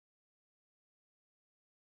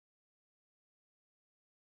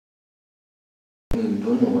We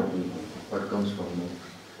don't know what comes from there.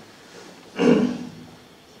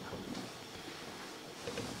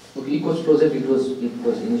 Okay, ECOS project, it was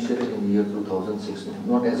initiated in the year 2006,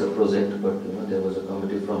 not as a project, but there was a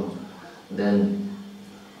committee from then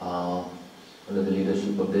under the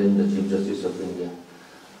leadership of then the Chief Justice of India,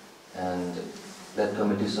 and that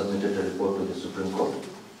committee submitted a report to the Supreme Court,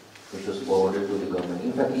 which was forwarded to the government.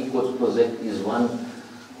 In fact, ECOS project is one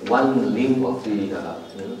limb of the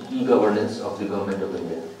e-governance of the government of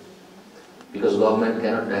India, because government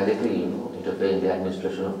cannot directly interfere in the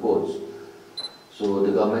administration of courts. So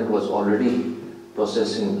the government was already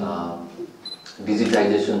processing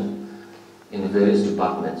digitization in various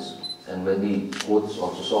departments, and when the courts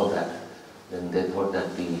also saw that, then they thought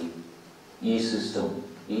that the e-system,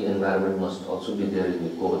 e-environment must also be there in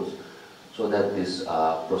the courts, so that this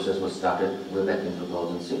process was started way back in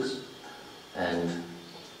 2006, and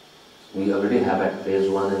we already have at phase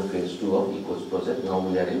 1 and phase 2 of ECOS project. Now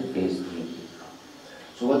we are in phase 3.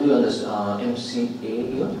 So what do you understand?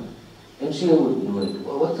 MCA here? MCA would know it.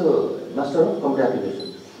 What's the Master of Computer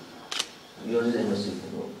Application? Yours is MSc.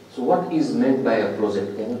 So what is meant by a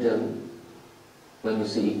project? Can you tell me? When you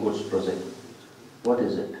say ECOS project, what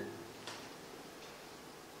is it?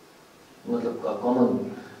 A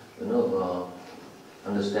common,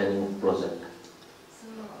 understanding of project. So,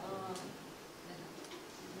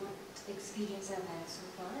 what experience I've had so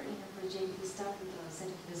far in a project, we start with a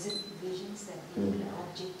set of visions that we would like,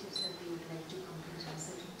 objectives that we would like to complete in a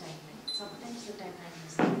certain timeline. Sometimes the timeline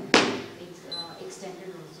is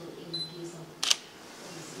extended also in case of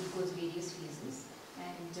ECOS various phases,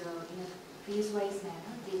 and in a phase-wise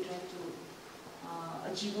manner, they try to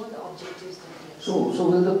achieve all the objectives that they have. So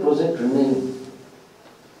will the project remain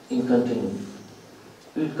in continue?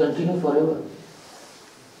 Will it continue forever?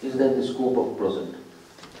 Is that the scope of project?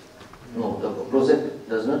 No, the project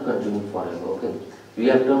does not continue forever. Okay, we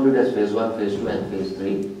have termed it as phase 1, phase 2, and phase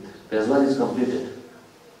 3. Phase 1 is completed.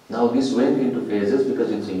 Now this went into phases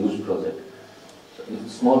because it's a huge project. So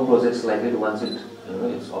if small projects like it, once it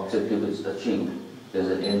its objective is achieved, there's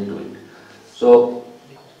an end to it. So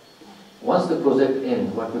once the project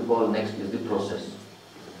ends, what we call next is the process.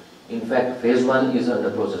 In fact, phase 1 is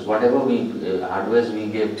under process. Whatever hardware we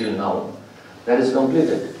gave till now, that is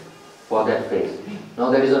completed for that phase.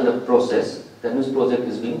 Now that is under process. That means project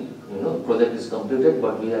is being, project is completed,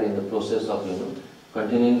 but we are in the process of,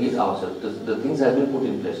 continuing it ourselves. The things have been put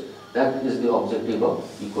in place. That is the objective of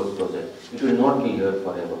ECOS project. It will not be here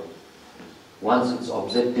forever. Once its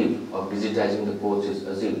objective of digitizing the courts is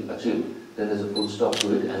achieved, then there's a full stop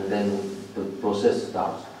to it, and then the process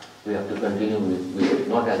starts. We have to continue with it,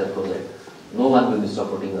 not as a project. No one will be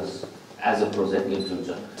supporting us as a project in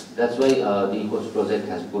future. That's why the ECOS project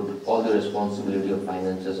has put all the responsibility of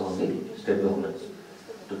finances on the state governments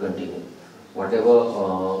to continue.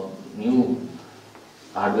 Whatever new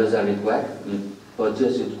hardwares are required, we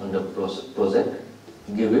purchase it under project,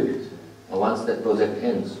 give it. Once that project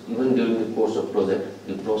ends, even during the course of project,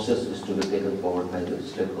 the process is to be taken forward by the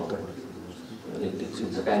state government.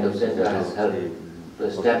 It's a kind of center has helped to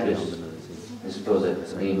establish this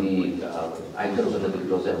project, the items under the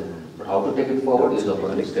project. But how to take it forward is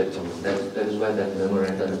upon the state government. That is why that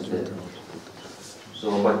memorandum is there.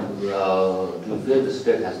 So, but to be fair, the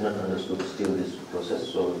state has not understood still this process.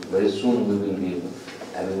 So very soon we will be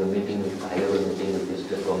having a meeting, high-level meeting with the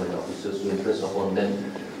state government officers to impress upon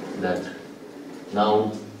them that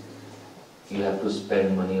now you have to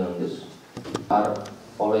spend money on this. Are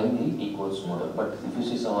following the ECOS model, but if you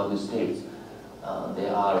see some of the states, they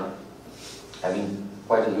are having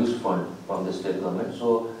quite a huge fund from the state government.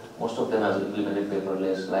 So most of them have implemented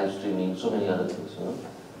paperless, live streaming, so many other things.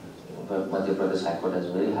 Madhya Pradesh High Court has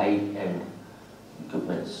very high-end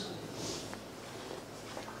equipments.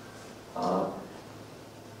 But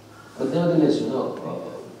nevertheless,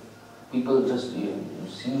 people just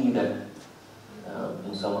see that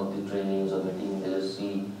in some of the trainings or meetings, they just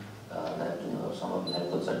see that some of the high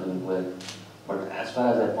courts are doing well. But as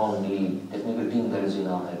far as I found, the technical team that is in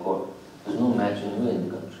our high court, there's no match anywhere in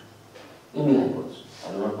the country. In the high courts,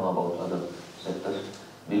 I do not know about other sectors.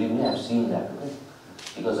 Believe me, I've seen that. Okay?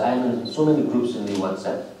 Because I am in so many groups in the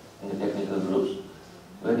WhatsApp, in the technical groups,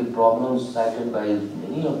 where the problems cited by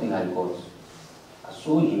many of the high courts are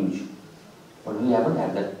so huge. But we haven't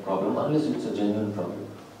had that problem unless it's a genuine problem.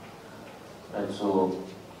 Right? So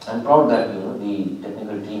I'm proud that the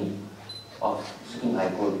technical team of Sikkim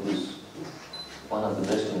High Court is one of the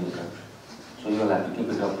best in the country. So you will have to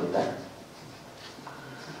keep it up with that.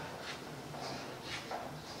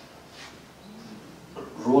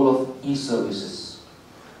 Role of e-services.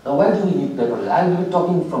 Now, why do we need paperless? I will be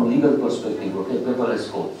talking from legal perspective, okay, paperless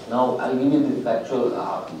court. Now, I will give you the factual.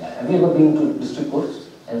 Have you ever been to district courts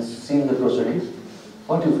and seen the proceedings?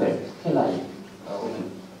 What you felt? Okay.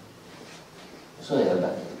 So,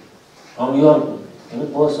 yeah, from your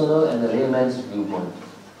personal and the layman's viewpoint.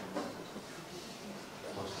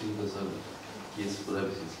 First thing is case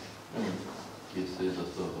privacy. Case is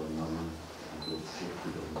also normal.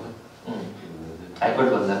 I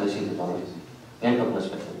got one language in the policy. Gangtok was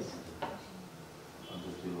special.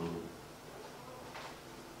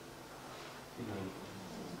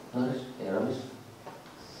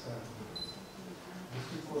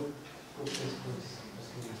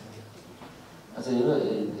 So,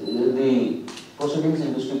 the proceedings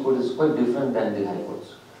in district court is quite different than the high courts.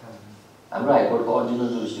 हाम्रो high court original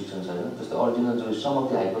jurisdiction छैन जस्तै original jurisdiction some of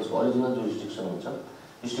the high courts original jurisdiction हुन्छ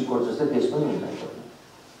district court जस्तै case पनि हुन्छ high court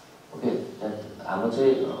okay हाम्रो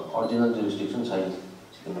चाहिँ original jurisdiction छैन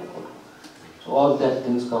Sikkim court so all that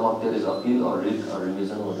things come up there is appeal or writ or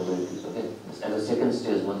revision whatever it is okay as a second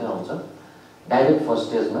stage मात्रै आउँछ direct first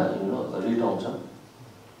stage मा writ आउँछ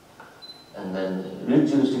and then writ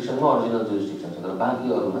jurisdiction मा original jurisdiction छ तर बाँकी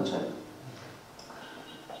अरुमा छैन.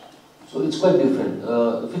 So it's quite different.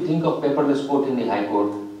 If you think of paperless court in the high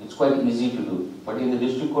court, it's quite easy to do. But in the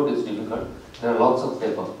district court, it's difficult. There are lots of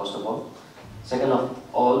paper, first of all. Second of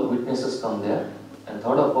all, witnesses come there. And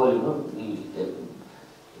third of all, the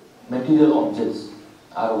material objects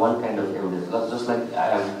are one kind of evidence. Just like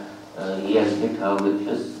he has hit her with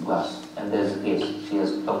his glass, and there's a case. She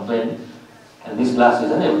has complained, and this glass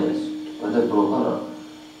is an evidence, whether broken or not.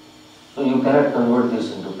 So you cannot convert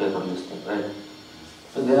this into paperless thing, right?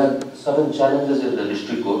 So there are certain challenges in the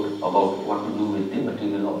district court about what to do with the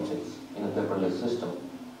material objects in a paperless system.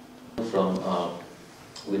 From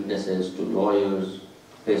witnesses to lawyers,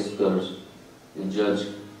 testers, the judge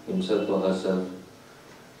himself or herself,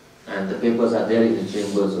 and the papers are there in the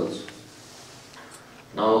chambers also.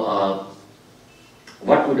 Now,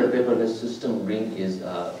 what would a paperless system bring is,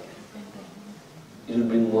 it will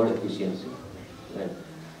bring more efficiency. Right?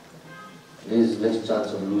 There is less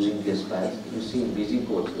chance of losing case files. You see in busy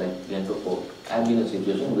courts like Gangtok court, I have been in a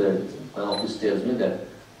situation where my office tells me that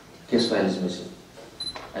case file is missing.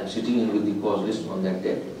 I am sitting in with the cause list on that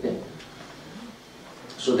day. Okay.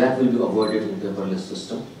 So that will be avoided in paperless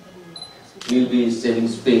system. We will be saving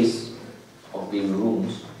space of the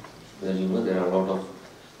rooms where there are a lot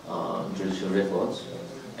of judicial records.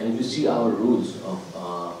 And if you see our rules of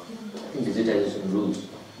digitization rules,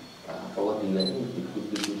 for the I think it could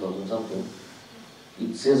be 2000 something,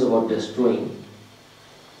 it says about destroying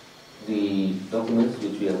the documents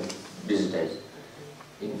which we have digitized.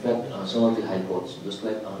 In fact, some of the high courts, just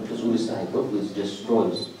like it was Odisha High Court, which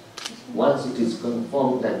destroys, once it is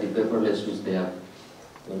confirmed that the paperless which they have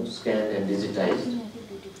scanned and digitized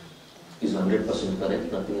is 100%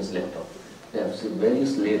 correct, nothing is left out. They have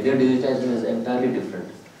various layers. Their digitization is entirely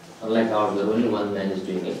different. Unlike ours, where only one man is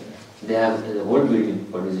doing it. They have the whole building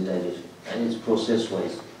for digitization, and it's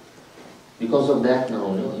process-wise. Because of that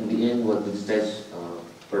now, in the end, what digitized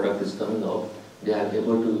product is coming out, they are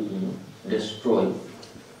able to destroy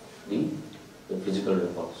the physical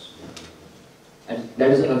records. And that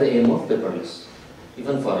is another aim of paperless,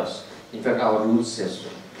 even for us. In fact, our rules say so.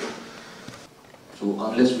 So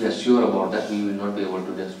unless we are sure about that, we will not be able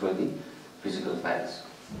to destroy the physical files.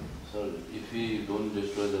 So if we don't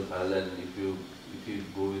destroy the file and if you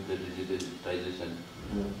go with the digitization,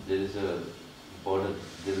 there is a burden,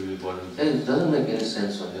 there will be burden. It doesn't make any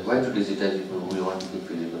sense. Why to digitize if we want to keep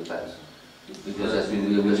physical files? Because as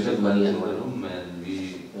we have wasted money and money. And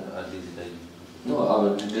we are digitizing.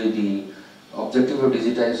 No, the objective of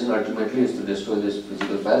digitization ultimately is to destroy these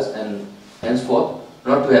physical files and henceforth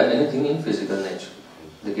not to have anything in physical nature,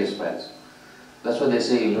 the case files. That's why they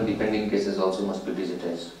say, the pending cases also must be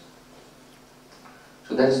digitized.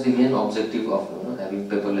 So that is the main objective of having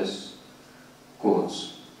paperless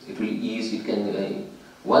courts. It will ease, it can,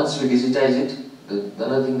 once we digitize it, the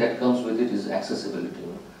other thing that comes with it is accessibility.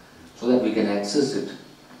 So that we can access it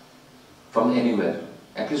from anywhere,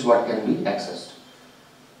 at least what can be accessed,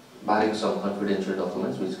 barring some confidential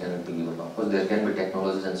documents which cannot be given. Of course, there can be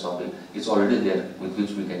technologies and something, it's already there with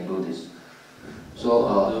which we can do this. So,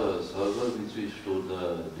 the server which we store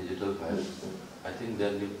the digital files, I think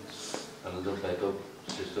there needs another backup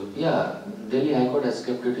system. Yeah, Delhi High Court has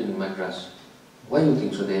kept it in Madras. Why do you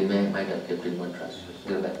think so? They might have kept it in Madras,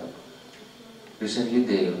 their backup. Recently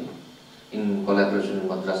they, in collaboration with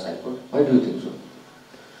Madras High Court. Why do you think so?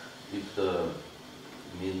 If the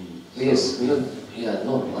main... Yes,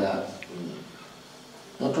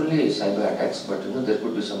 not only cyber attacks, but there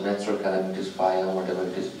could be some natural calamities, fire, whatever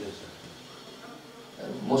it is. Yes,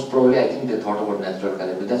 Most probably, I think they thought about natural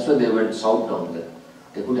calamity. That's why they went south down there.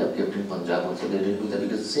 They could have kept in Punjab also. They didn't do that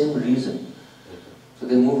because the same reason. So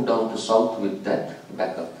they moved down to south with that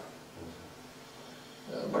backup.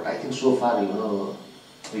 But I think so far,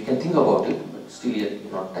 we can think about it, but still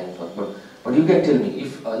yet not time for. But you can tell me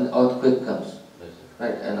if an earthquake comes,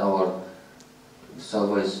 right, and our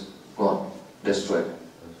server is gone, destroyed.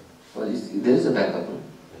 Well, there is a backup. No?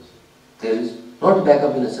 There is not a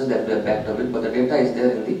backup in the sense that we are backed up it, but the data is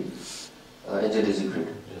there in the NZDC grid.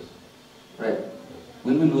 Right?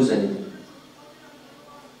 Will we lose anything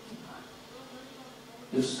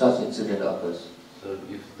if such incident occurs? So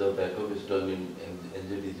if the backup is done in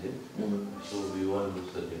NZDC, so we won't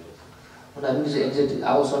lose the data. What I mean is NZDC,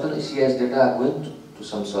 our certain CIS data are going to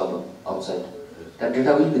some server outside. That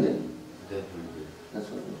data will be there. That will be. That's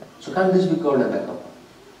what. So can this be called a backup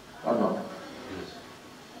or not? Yes.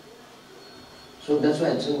 So that's why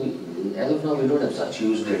I'm saying, as of now, we don't have such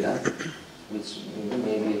huge data, which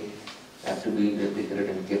maybe have to be replicated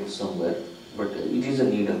and kept somewhere. But it is a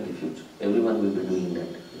need of the future. Everyone will be doing that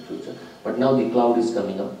in the future. But now the cloud is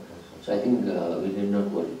coming up, so I think we need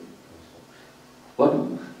not worry.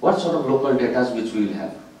 What sort of local data which we will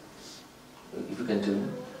have? If you can tell me.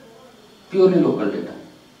 Purely local data.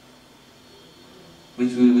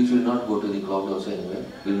 Which will not go to the cloud also anywhere,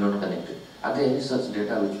 will not connect it. Are there any such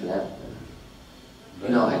data which we have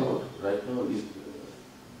in our High Court? Right now, if,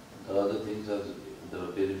 the other things are the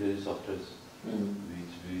periphery softwares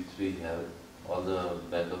which we have. All the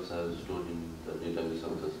backups are stored in the database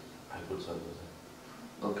of the High Court servers.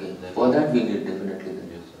 Okay, for that we need definitely then.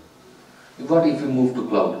 Yes, sir. What if we move to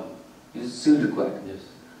cloud? Is it still required? Yes.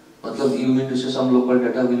 Matlab, you mean to say some local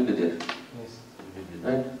data will be there? Yes.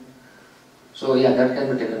 Right? So yeah, that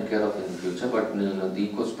can be taken care of in the future, but the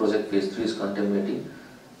ECOS project phase 3 is contemplating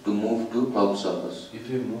to move to cloud servers. If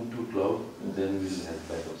we move to cloud, then we will have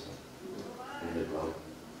backups in the cloud.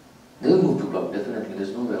 They will move to cloud, definitely, there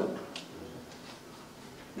is no way out.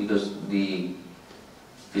 Because the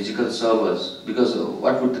physical servers, because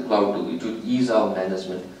what would the cloud do? It would ease our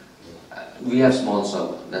management. We have small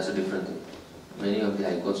server, that's a different thing. Many of the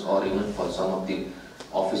high courts or even for some of the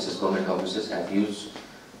offices, government offices have used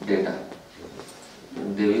data.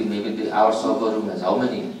 They will, maybe our server room has how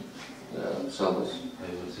many servers?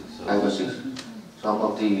 5 or 6. Some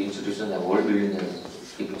of the institutions have old buildings and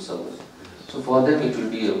keeping servers. So for them it will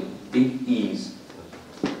be a big ease.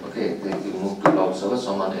 Okay, they will move to cloud server,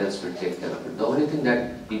 someone else will take care of it. The only thing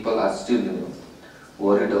that people are still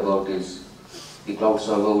worried about is the cloud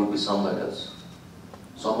server would be somewhere else.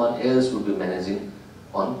 Someone else would be managing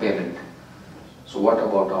on payment. So what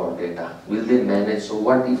about our data? Will they manage? So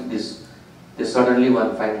what if this suddenly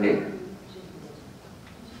one fine day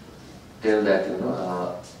tell that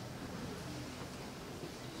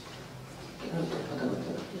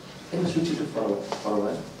can you switch it for a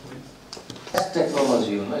while? That's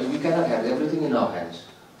technology, we cannot have everything in our hands.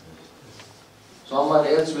 Someone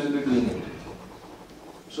else will be doing it.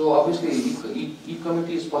 So obviously,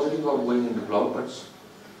 E-committee is positive about going into cloud, but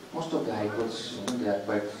most of the high courts, they are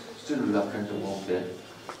quite still reluctant to move there.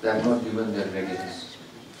 They have not given their readiness.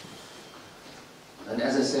 And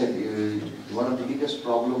as I said, one of the biggest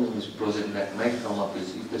problems in this project that might come up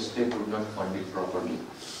is if the state would not fund it properly,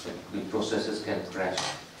 the processes can crash.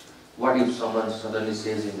 What if someone suddenly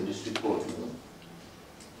says in the district court,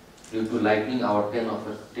 due to lightning, our 10 of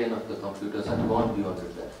the computers are gone beyond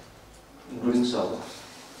repair, including servers,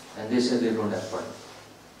 and they say they don't have fund.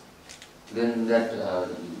 Then that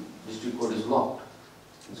district court is locked.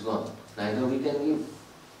 It's gone. Neither we can give.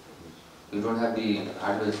 We don't have the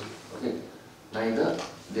hardware. Okay. Neither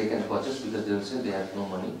they can purchase because they will say they have no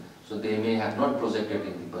money. So they may have not projected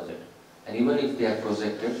in the budget. And even if they have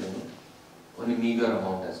projected, only meager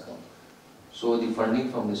amount has come. So the funding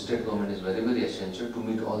from the state government is very, very essential to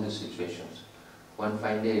meet all these situations. One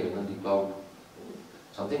fine day, the cloud,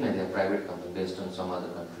 something like a private company based on some other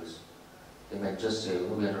countries, they might just say,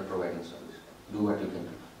 we are not providing service. Do what you can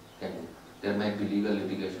do. There might be legal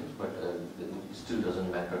litigations, but it still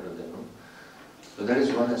doesn't matter to them. So that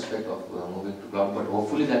is one aspect of moving to cloud, but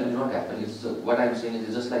hopefully that will not happen. It's, what I'm saying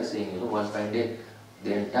is just like saying, one fine day,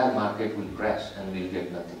 the entire market will crash and we'll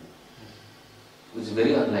get nothing. Which is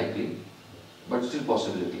very unlikely, but still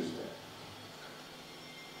possibility is there.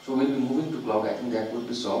 So we'll be moving to cloud. I think that would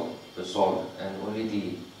be solved, and only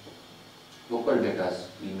the local data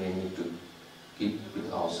we may need to keep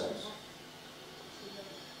with ourselves.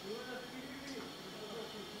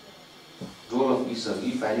 Role of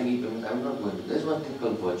e-filing, e-payment, I'm not going to. There's one thing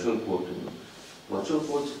called virtual court. Virtual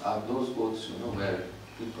courts are those courts, where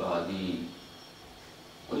the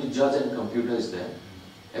only judge and computer is there.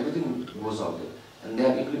 Everything goes out there. And they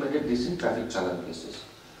have implemented this in traffic challan cases.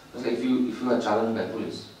 Because if you are challan by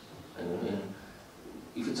police, and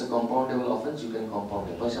if it's a compoundable offence, you can compound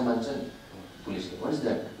it. Paisa mancha police. What is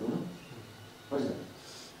that? You know? What is that?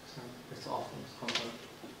 It's offense.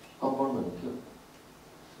 Compoundment.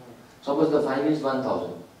 Suppose the fine is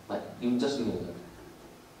 1,000. But you just give me that.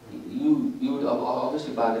 You would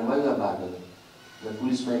obviously bargain. Why you are bargaining? The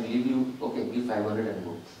police might leave you, okay, give 500 and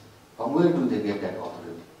go. From where do they get that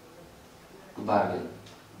authority to bargain?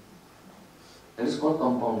 That is called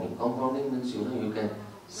compounding. Compounding means, you can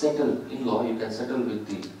settle, in law, you can settle with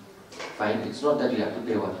the fine. It's not that you have to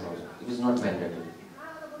pay 1,000. It is not mandatory.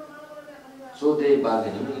 So they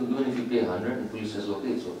bargain. Even if you pay 100 and police says, okay,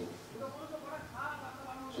 it's okay.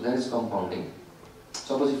 So that is compounding.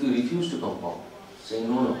 Suppose if you refuse to compound, saying,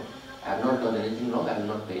 no, I have not done anything wrong, I will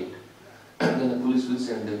not pay it. Then the police will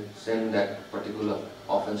send that particular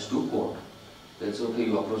offence to court. They'll say, okay,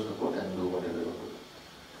 you approach the court and do whatever you want.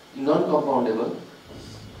 In non-compoundable,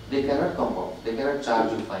 they cannot compound. They cannot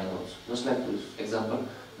charge you fine also. Just like this example,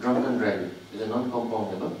 drunken driving is a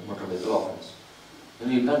non-compoundable motor vehicle offence.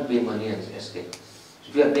 You can't pay money and escape. So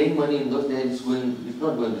if you are paying money in those days, it's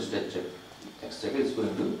not going to state check. Exchequer is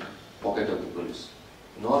going to pocket of the police.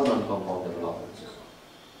 In all non-compoundable offences.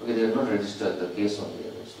 Okay, they have not registered the case on the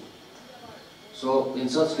against you. So in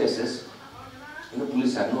such cases,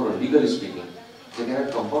 police have no, legally speaking, they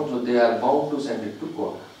cannot compound, so they are bound to send it to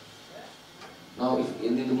court. Now, if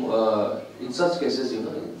in such cases,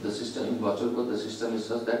 the system in virtual court, the system is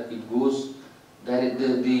such that it goes,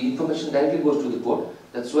 the information directly goes to the court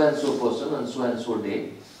that so and so person on so and so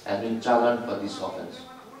day has been challaned for this offence.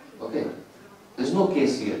 Okay, there is no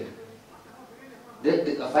case yet.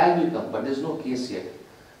 A file will come, but there is no case yet.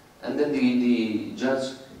 And then the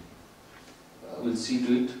judge will see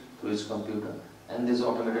to it through his computer, and there is an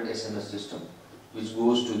automated SMS system which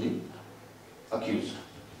goes to the accused.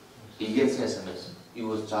 He gets an SMS, he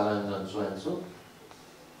was challenged on so and so.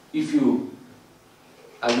 If you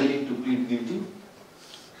are willing to plead guilty,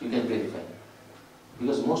 you can pay the fine.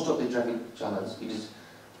 Because most of the traffic challenges, it is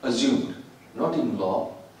assumed, not in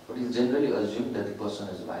law, but it is generally assumed that the person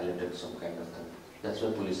has violated some kind of thing. That's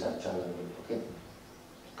why police have challenged him. Okay.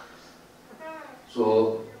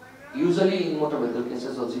 So usually in motor vehicle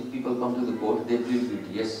cases also, if people come to the court, they plead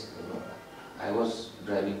guilty. Yes, I was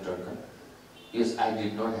driving drunken. Yes, I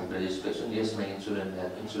did not have registration. Yes, my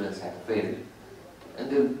insurance had failed. And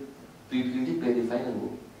they plead guilty, pay the fine and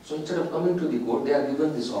go. So instead of coming to the court, they are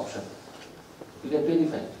given this option. You can pay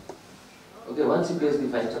the fine. Okay, once he pays the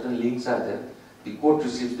fine, certain links are there. The court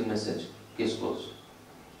receives the message, case closed.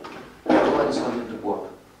 No one is coming to court.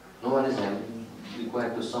 No one is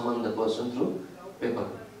required to summon the person through paper.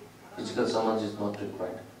 Physical summons is not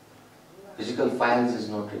required. Physical files is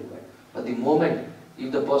not required. But the moment,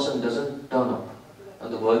 if the person doesn't turn up, now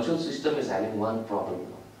the virtual system is having one problem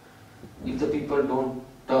now. If the people don't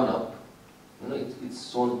turn up,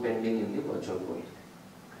 it's shown pending in the virtual court.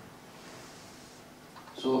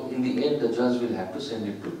 So in the end, the judge will have to send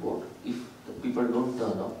it to court. If the people don't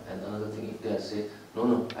turn up, and another thing, if they say,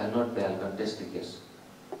 no, I'll not pay, I'll contest the case,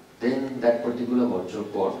 then that particular virtual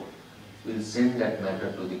court will send that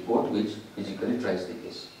matter to the court which physically tries the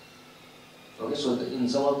case. Okay, so in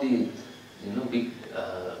some of the big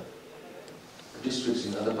districts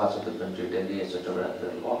in other parts of the country, Delhi, etc.,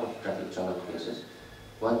 there are a lot of traffic challenge cases.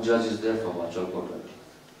 One judge is there for virtual court only.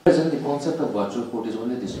 Present, the concept of virtual court is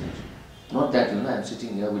only this much. Not that I'm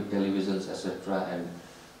sitting here with televisions, etc., and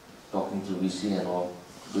talking through VC and all,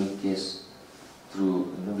 doing case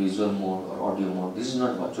through visual mode or audio mode. This is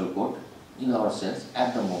not virtual court in our sense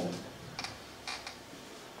at the moment.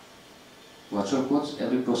 Virtual courts,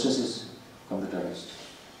 every process is computerized.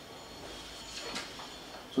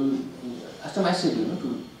 So, as I said,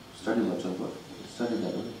 to study virtual court, study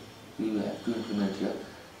that way. We have to implement here.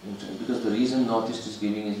 Because the reason Northeast is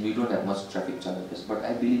giving is we don't have much traffic challenges. But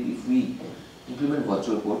I believe if we implement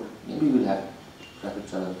virtual court, maybe we'll have traffic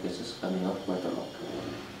challenge cases coming up quite a lot.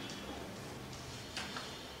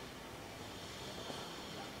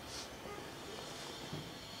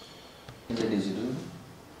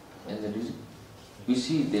 NZDG. We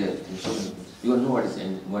see there in so many things. You all know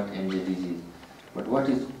what NZDG is. But what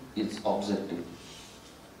is its objective?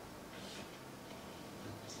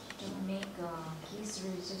 To make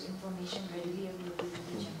case-related information readily available to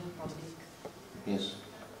the general public. Yes.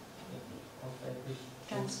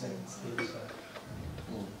 Transparency.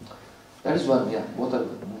 That is one, yeah, both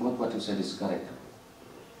what you said is correct.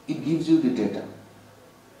 It gives you the data.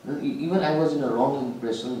 Even I was in a wrong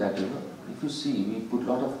impression that, if you see, we put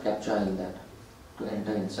a lot of captcha in that to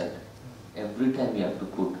enter inside. Every time we have to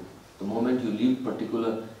put The moment you leave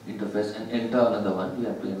particular interface and enter another one, you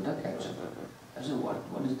have to enter captcha. I said,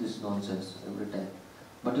 what is this nonsense every time?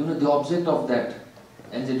 But you know, the object of that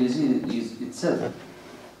NJDC is itself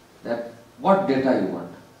that what data you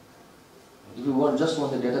want. If you just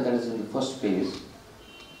want the data that is in the first page,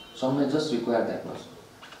 some may just require that much.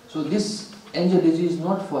 So this NJDC is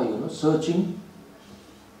not for searching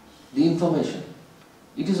the information.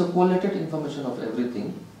 It is a collated information of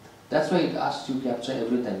everything. That's why it asks you captcha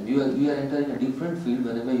every time. You are entering a different field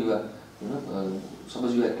whenever you are,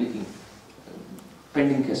 suppose you are clicking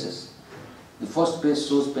pending cases. The first page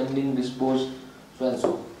shows pending, disposed, so and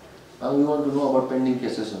so. Now you want to know about pending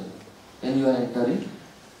cases only. Then you are entering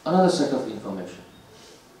another set of information.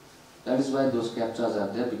 That is why those captchas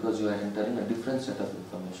are there, because you are entering a different set of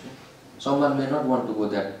information. Someone may not want to go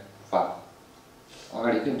that far.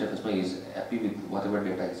 Already interface is happy with whatever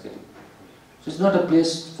data is getting. So it's not a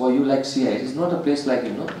place for you like CIS. It's not a place like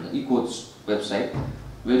eCode's website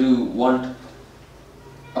where you want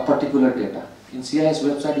a particular data. In CIS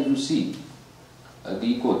website, if you see the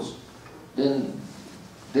eCodes, then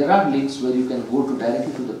there are links where you can go to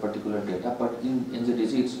directly to the particular data, but in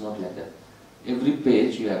NJDC it's not like that. Every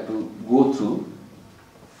page you have to go through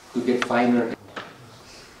to get finer data.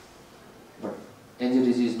 But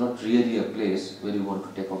NJDC is not really a place where you want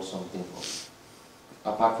to take out something from,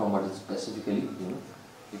 apart from what is specifically,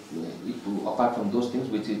 apart from those things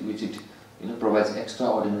which it provides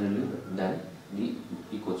extraordinarily than the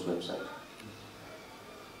eCode's website.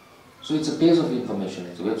 So it's a page of information,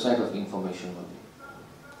 it's a website of information only.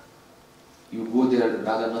 You go there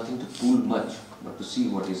rather nothing to pull much, but to see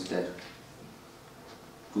what is there,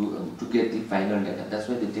 to get the final data. That's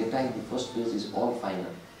why the data in the first page is all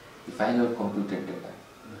final, the final computed data.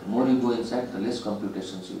 The more you go inside, the less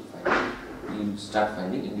computations you find. You start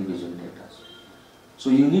finding individual data. So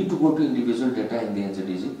you need to go to individual data in the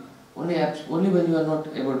NJDC only when you are not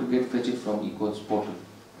able to get fetch it from eCode's portal.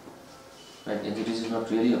 Right? NJDC is not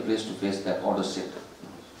really a place to fetch that order set.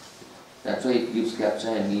 That's why it gives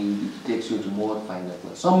captcha and it takes you to more finer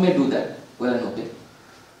points. Some may do that, well and okay.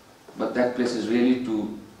 But that place is really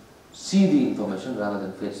to see the information rather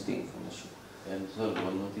than fetch the information. And sir,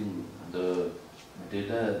 one more thing, the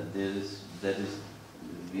data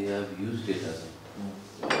we have used data.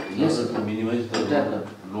 In Yes. order to minimize the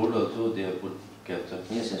load also, they have put captcha.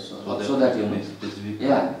 Yes, So that you know. specific.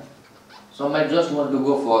 Yeah. Some might just want to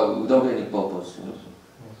go for without any purpose.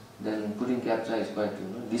 Then putting captcha is quite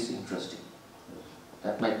disinteresting.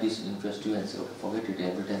 That might disinterest you and say, okay, forget it,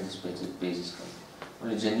 every time this page is coming.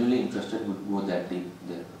 Only genuinely interested would go that deep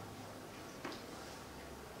there.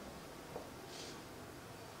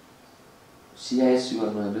 CIS, you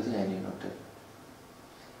all know everything, I need not tell.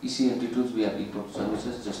 ECMT tools, we have eCode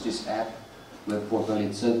services, Justice app, web portal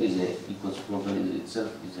itself is a eCodes portal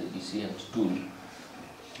itself is an ECMT tool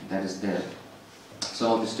that is there.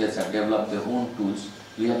 Some of the states have developed their own tools.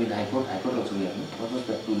 We have in High Court also we have. What was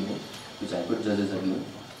that tool name which High Court judges are given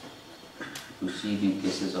to see the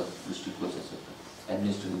cases of district courts, etc.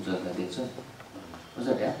 Administrative judge addiction. What's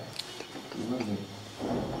that app? You know me.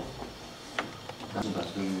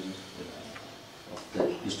 Of the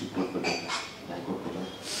district court protector, High Court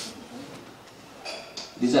protector.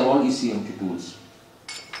 These are all ECMT tools.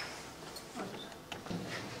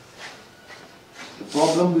 The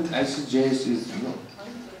problem with ICJS is,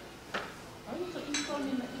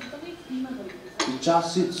 the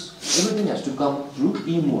charge sheets, everything has to come through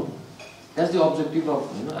e-mode. That's the objective of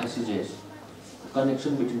ICJS. The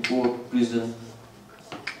connection between court, prison,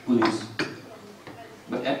 police.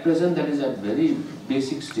 But at present, that is at very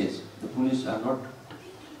basic stage. The police are not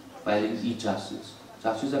filing e-charge sheets.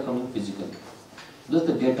 Charge sheets are coming physically. Just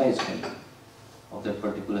the data is coming of that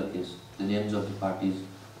particular case, the names of the parties,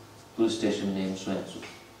 police station names, so and so.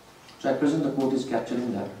 So at present, the court is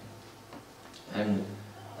capturing that. And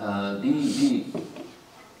in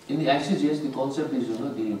the ICJS, the concept is,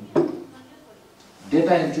 the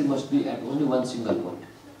data entry must be at only one single point.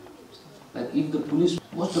 Like if the police,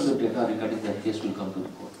 most of the data regarding that case will come to the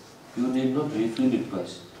court. You need not refill it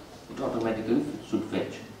twice. It automatically should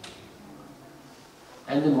fetch.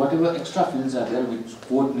 And then whatever extra fields are there which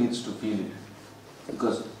court needs to fill it,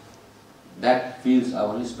 because that fields are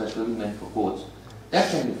only specially meant for courts, that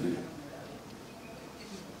can be filled.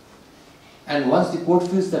 And once the court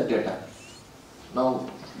fills that data, now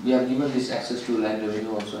we are given this access to land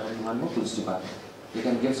revenue also and one more police department. They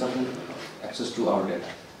can get some access to our data.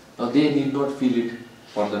 Now they need not fill it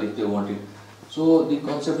further if they want it. So the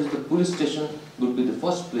concept is the police station would be the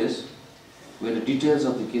first place where the details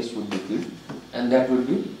of the case would be filled, and that will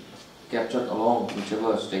be captured along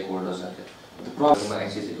whichever stakeholders are there. The problem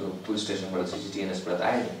is police station, CCTNS,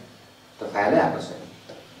 The file is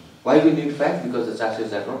Why we need file? Because the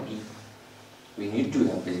charges are not given. We need to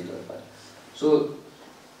have physical file. So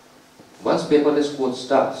once paperless code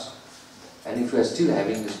starts, and if you are still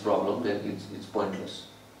having this problem, then it's pointless.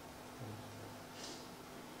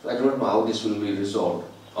 So I don't know how this will be resolved.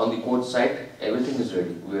 On the code side, everything is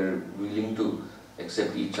ready. We are willing to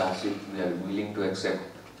accept each charge sheet. We are willing to accept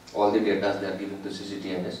all the data they are giving to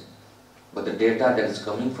CCTNS. But the data that is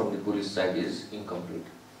coming from the police side is incomplete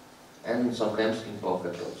and sometimes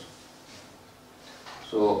imperfect also.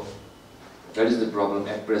 So that is the problem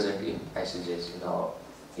at present in ICJs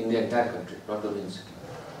in the entire country, not only in Sikkim.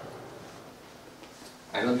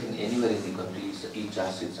 I don't think anywhere in the country each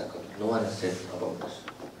charge sheets are coming. No one has said about this.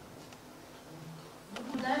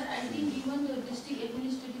 To that, I think even the district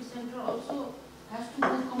administrative center also has to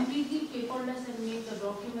go completely paperless and make the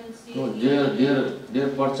documents say. No, their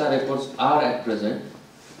Parcha records are at present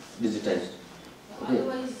digitized. Okay.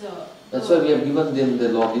 Otherwise, That's why we have given them the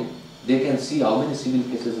login. They can see how many civil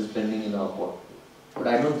cases is pending in our court. But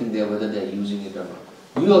I don't think whether they are using it or not.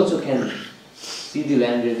 We also can see the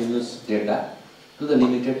land revenues data to the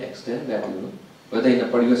limited extent that whether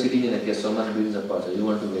you are sitting in a case, someone brings a Parcha, you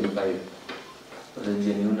want to verify it whether it's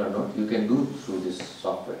genuine or not, you can do through this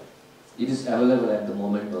software. It is available at the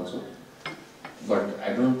moment also, but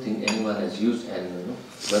I don't think anyone has used, and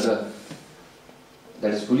whether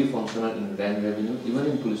that is fully functional in land revenue, even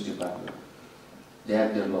in police department. They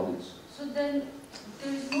have their logins. so then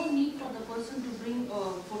there is no need for the person to bring a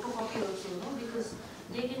photocopy also, no? Because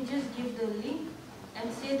they can just give the link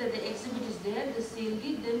and say that the exhibit is there, the sale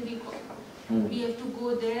deed, then we have to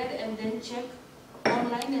go there and then check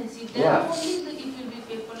online and see. Then only it will be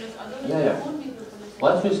paperless, otherwise it won't be paperless.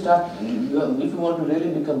 Once we start, if you want to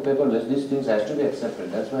really become paperless, these things has to be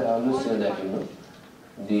accepted. That's why I always say that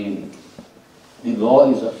the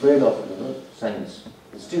law is afraid of science.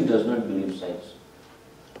 It still does not believe science.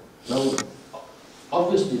 Now,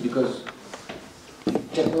 obviously, because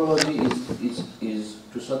technology is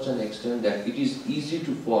to such an extent that it is easy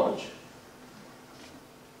to forge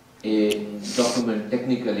a document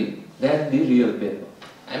technically than the real paper.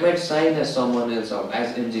 I might sign as someone else or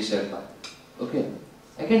as MG Sharma. Okay,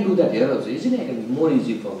 I can do that here also. Isn't it more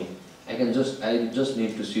easy for me? I just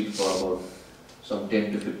need to sit for about some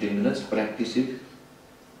 10 to 15 minutes, practice it.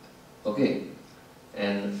 Okay,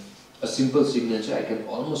 and a simple signature I can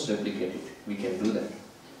almost replicate it. We can do that.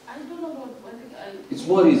 I don't know about it's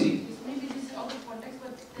more easy. Maybe this is out of context,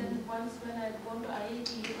 but then once when I had gone to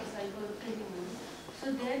IIT for cyber training,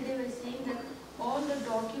 so there they were saying that all the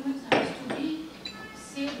documents has to be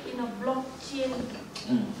saved in a blockchain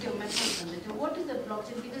method. What is the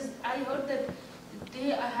blockchain? Because I heard that they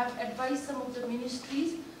have advised some of the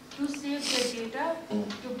ministries to save their data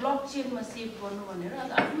to blockchain must save one.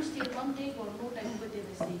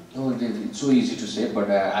 No, it's so easy to say,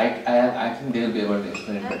 but I think they will be able to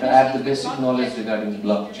explain it better. I have the basic knowledge regarding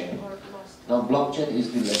blockchain. Now, blockchain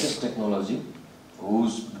is the latest technology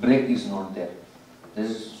whose break is not there.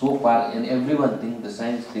 This is so far, and everyone thinks, the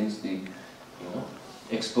science thinks, the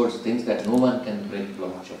experts thinks that no one can break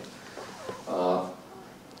blockchain.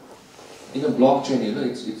 In a blockchain,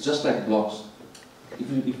 it's just like blocks.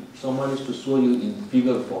 If someone is to show you in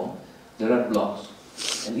figure form, there are blocks,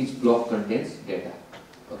 and each block contains data.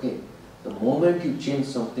 Okay. The moment you change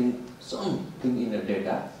something in a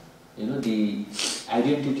data, the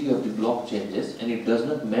identity of the block changes, and it does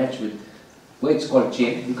not match with why it's called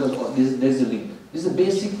chain, because there's a link. This is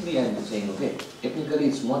basically I'm saying. Okay. Technically,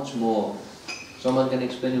 it's much more. Someone can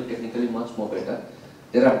explain you technically much more better.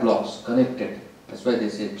 There are blocks connected. That's why they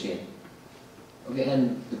say chain. Okay,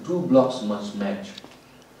 and the two blocks must match.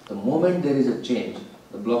 The moment there is a change,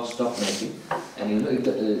 the blocks stop matching, and if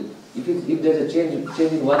there is a change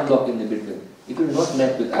in one block in the between, it will not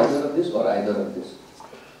match with either of this or either of this.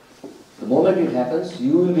 The moment it happens,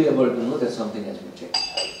 you will be able to know that something has been changed.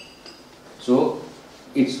 So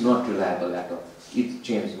it's not reliable at all. It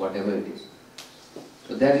changes whatever it is.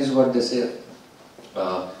 So that is what they say.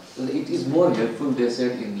 It is more helpful, they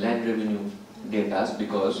said, in land revenue data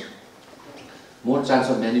because more chance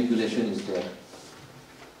of manipulation is there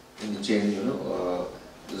in the chain,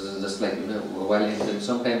 this is just like, while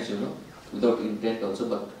sometimes, without intent also,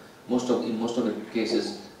 but in most of the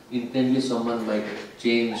cases, intently someone might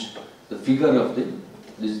change the figure of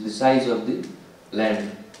the size of the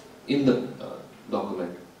land in the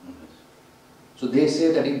document. So they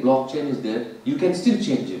say that if blockchain is there, you can still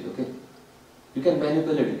change it, okay? You can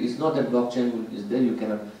manipulate it. It's not that blockchain is there, you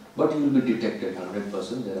cannot, but you will be detected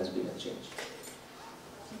 100% there has been a change.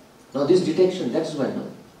 Now this detection, that's why,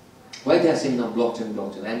 why they are saying now blockchain.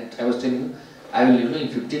 And I was telling you, I will, in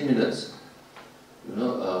 15 minutes,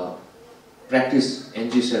 practice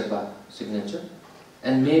NG Sherpa signature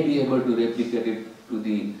and may be able to replicate it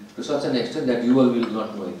to such an extent that you all will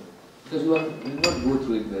not know it. Because you all will not go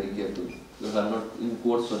through it very carefully. You are not in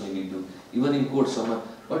courts only we do. Even in courts,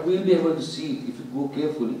 but we will be able to see if you go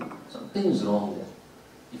carefully, something is wrong there.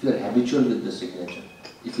 If you are habitual with the signature.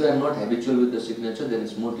 If you are not habitual with the signature, then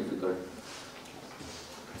it's more difficult.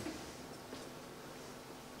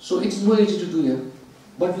 So it's more easy to do here.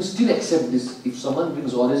 But we still accept this. If someone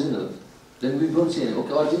brings original, then we don't say,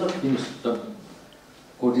 okay, original finished, done.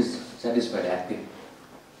 Court is satisfied, acting.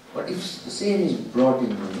 But if the same is brought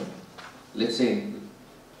in, let's say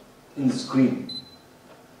in the screen,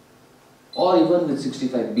 or even with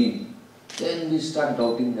 65B, then we start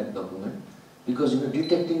doubting that document because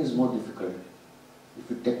detecting is more difficult.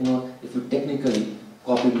 If you technically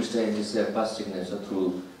copy Mr. N.G. past signature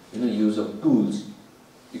through use of tools,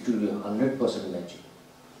 it will be 100% matching.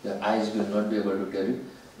 Your eyes will not be able to tell it.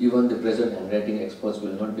 Even the present handwriting experts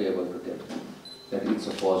will not be able to tell that it's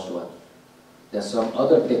a forged one. There are some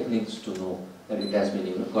other techniques to know that it has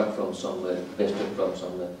been cut from somewhere, pasted from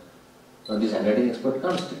somewhere. So this handwriting expert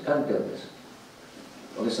can't tell this.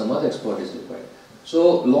 Okay, some other expert is required.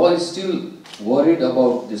 So law is still worried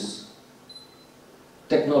about this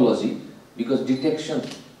technology because detection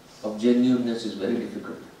of genuineness is very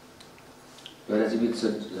difficult. Whereas if it's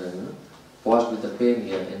forged with a pen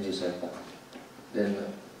here, NG Sherpa, then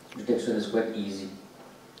detection is quite easy.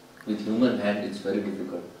 With human hand, it's very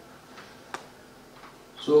difficult.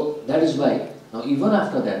 So that is why, now even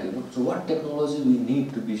after that, so what technology we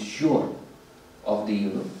need to be sure of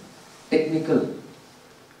the, technical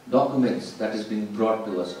documents that is being brought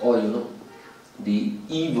to us, or, the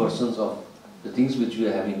e-versions of the things which we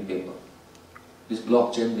are having in paper. This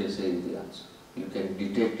blockchain, they say, is the answer. You can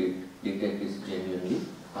detect it genuinely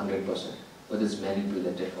 100%, whether it's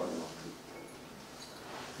manipulated or not.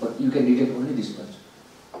 But you can detect only this much.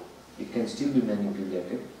 It can still be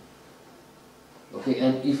manipulated. Okay,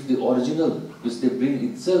 and if the original which they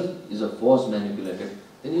bring itself is a false manipulated,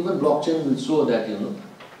 then even blockchain will show that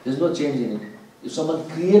there's no change in it. If someone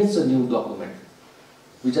creates a new document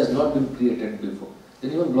which has not been created before,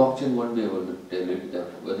 then even blockchain won't be able to tell it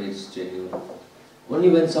whether it's genuine or not. Only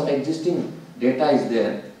when some existing data is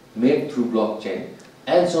there made through blockchain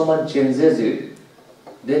and someone changes it,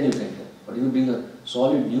 then you can tell. But if you bring a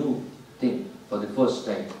solid new thing for the first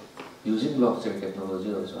time using blockchain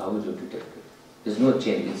technology also, how would you detect it? There's no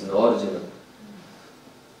change, it's an original.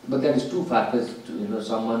 But that is too far-fetched.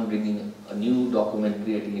 Someone bringing a new document,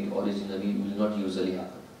 creating it originally will not usually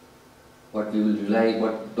happen. What we will rely,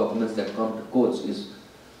 what documents that come to courts is,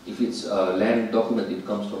 if it's a land document, it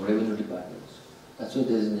comes from revenue departments. That's why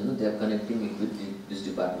there's, they are connecting it with these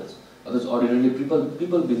departments. Otherwise, ordinarily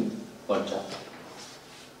people being punched up.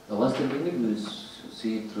 Now once they bring it, we will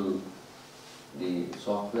see through the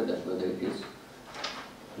software that whether it is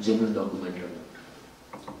genuine document or not.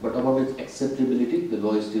 But about its acceptability, the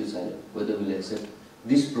law is still silent, whether we will accept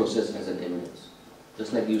this process as an evidence.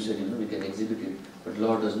 Just like you said, we can exhibit it, but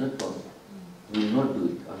law does not permit. We will not do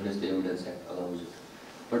it unless the Evidence Act allows it.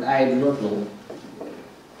 But I do not know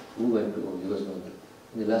who went to, you guys know,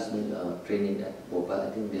 in the last training at Bhopal,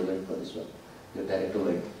 I think they went for this one. The director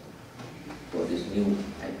went for this new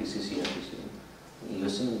IPCC application. You are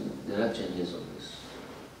saying there are changes on this.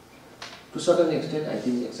 To a certain extent, I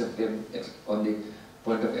think on the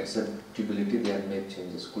point of acceptability, they have made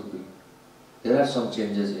changes, could be. There are some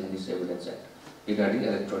changes in this Evidence Act regarding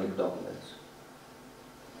electronic documents.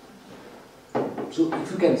 So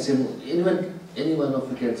if you can say, any one of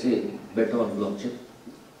you can say better on blockchain?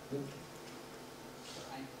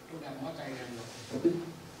 I don't have much idea on Okay.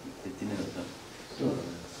 So,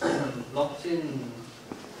 blockchain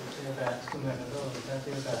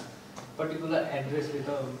particular address with a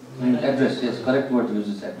Address, yes, correct word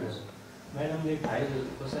uses address. म्याडमले file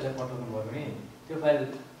कसैलाई पठाउनु भयो भने त्यो file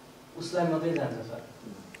उसलाई मात्रै जान्छ sir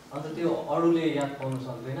अन्त त्यो अरूले याद पाउन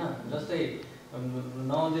सक्दैन जस्तै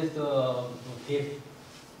nowadays the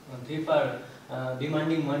thief are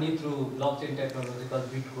demanding money through blockchain technology called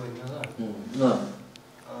Bitcoin No,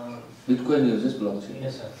 Bitcoin uses blockchain.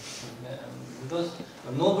 Yes sir, because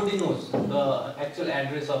nobody knows the actual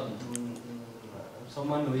address of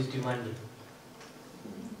someone who is demanding.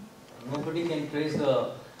 Nobody can trace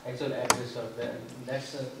the actual address of that.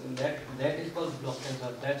 That is called blockchain,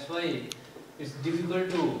 sir. That's why it's difficult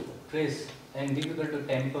to trace and difficult to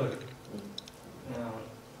tamper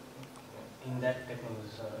in that technology,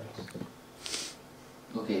 sir.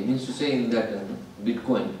 Okay, it means to say in that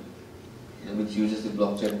Bitcoin, which uses the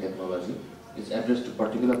blockchain technology, is addressed to a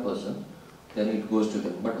particular person, then it goes to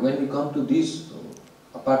them. But when we come to these,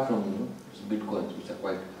 apart from Bitcoins, which are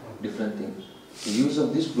quite different things. The use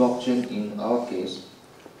of this blockchain in our case,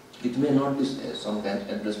 it may not be sometimes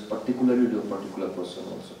addressed particularly to a particular person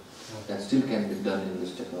also. That still can be done in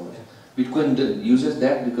this technology. Bitcoin uses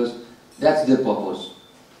that because that's their purpose.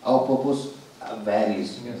 Our purpose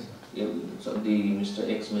varies. So the Mr.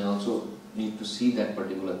 X may also need to see that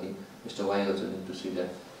particular thing. Mr. Y also need to see that.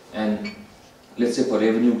 And let's say for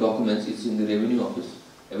revenue documents, it's in the revenue office.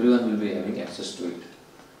 Everyone will be having access to it.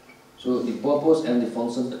 So the purpose and the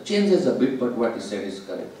function changes a bit, but what he said is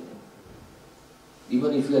correct.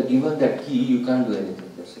 Even if you are given that key, you can't do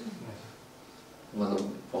anything. That's it.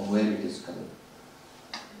 From where it is coming.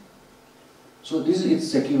 So this is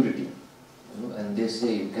its security. And they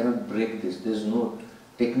say you cannot break this. There is no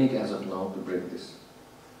technique as of now to break this.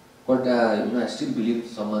 But I still believe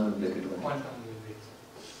someone will break it one day. Quantum will break it.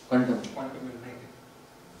 Quantum. Quantum will break it.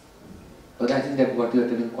 But I think that what you are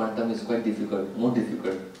telling quantum is quite difficult, more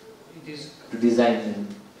difficult It is to design.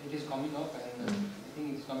 It is coming up, and I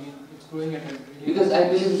think it's coming. It's growing at a really Because I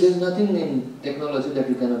believe there is nothing in technology that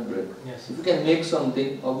you cannot break. Yes. If you can make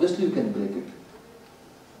something, obviously you can break it.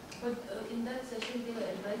 But in that session, they were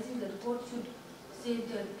advising that court should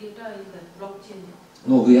save their data in that blockchain.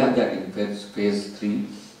 No, we have that in phase 3.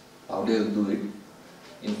 How do you do it?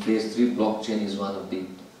 In phase 3, blockchain is one of the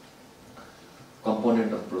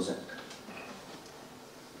component of project.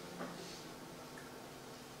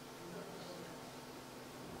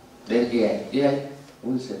 Then AI. AI,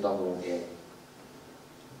 we will say talk about AI.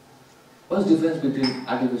 What's the difference between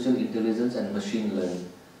artificial intelligence and machine learning?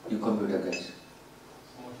 You computer guys.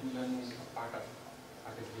 machine learning is a part of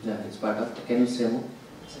artificial. Yeah, it's part of. Can you say more?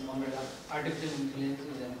 It's an umbrella. Artificial intelligence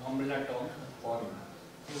is an umbrella term for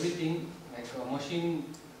everything. Like a machine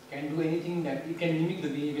can do anything that it can mimic the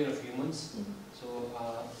behavior of humans. So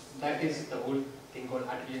that is the whole thing called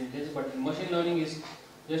artificial intelligence. But machine learning is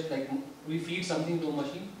just like we feed something to a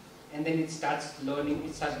machine, and then it starts learning.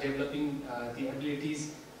 It starts developing the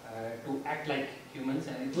abilities to act like humans.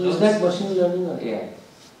 And it So is that machine learning or AI?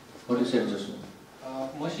 What you said just now?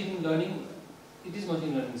 Machine learning. It is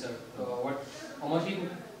machine learning, sir. What a machine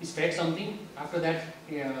is fed something. After that,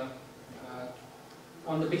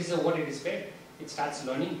 on the basis of what it is fed, it starts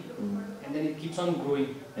learning, and then it keeps on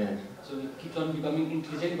growing. Yeah. So it keeps on becoming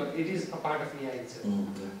intelligent, but it is a part of AI itself.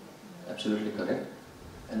 Yeah. Absolutely correct.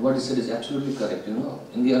 And what he said is absolutely correct.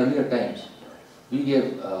 In the earlier times, we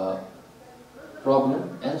gave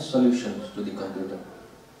problem and solutions to the computer.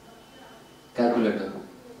 Calculator.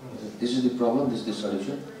 This is the problem, this is the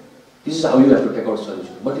solution. This is how you have to take out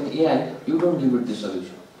solution. But in AI, you don't give it the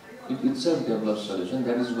solution. It itself develops solution.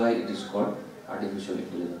 That is why it is called artificial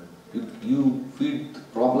intelligence. You feed the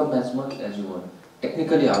problem as much as you want.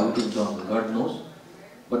 Technically how it is done, God knows.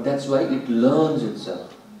 But that's why it learns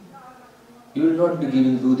itself. You will not be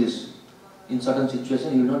giving do this. In certain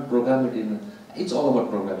situation, you will not program it in. It's all about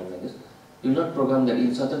programming, I guess. You will not program that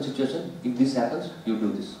in certain situation, if this happens, you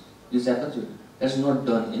do this. This happens, you. That's not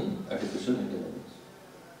done in artificial intelligence.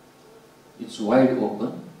 It's wide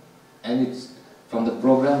open, and it's from the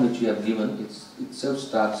program which you have given, it itself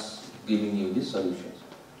starts giving you the solutions.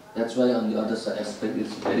 That's why on the other aspect,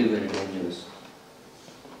 it's very, very dangerous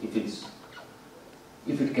if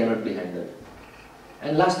it cannot be handled.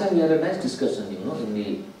 And last time we had a nice discussion,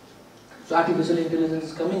 so artificial intelligence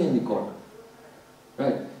is coming in the court,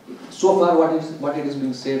 right? So far, what it is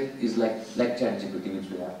being said is like ChatGPT, which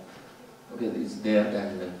we have. Okay, it's there,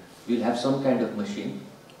 and we'll have some kind of machine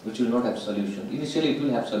which will not have solution. Initially, it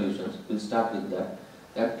will have solutions. We'll start with that.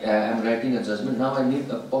 I'm writing a judgment. Now I need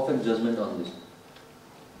a perfect judgment on this.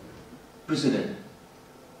 Precedent.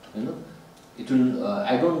 It will.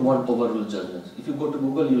 I don't want overruled judgments. If you go to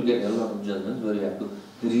Google, you'll get a lot of judgments where you have to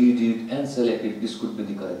read it and select it. This could be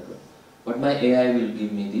the correct one. But my AI will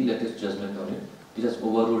give me the latest judgment on it. It has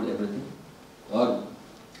overruled everything, or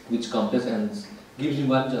which compares and gives me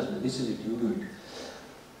one judgment. This is it. You do it.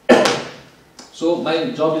 So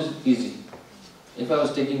my job is easy. If I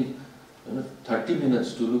was taking 30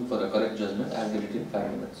 minutes to look for a correct judgment, I'll get it in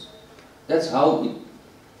 5 minutes. That's how it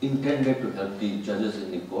intended to help the judges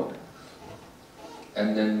in the court.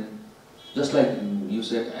 And then, just like you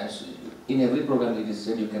said, as in every program it is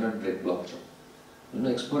said, you cannot break blockchain.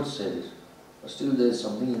 Experts say this. But still there is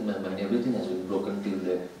something in my mind, everything has been broken till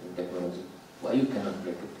there in technology. Why you cannot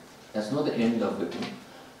break it? That's not the end of it.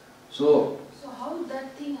 So how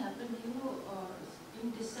that thing happened,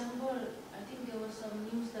 in December, I think there was some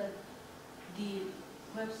news that the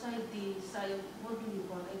website, the site, what do you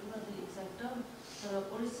call it? I don't know the exact term. The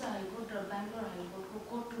Orissa High Court or Bangalore High Court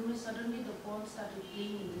courtroom, suddenly the ball started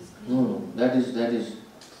playing in the screen. No, that is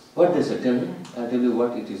what they said. Tell me, I'll tell you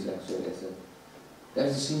what it is actually. That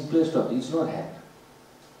is the simplest of it. It's not hacked.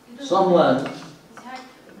 Someone, It's hacked.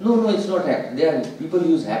 no, it's not hack. People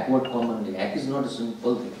use hack word commonly. Hack is not a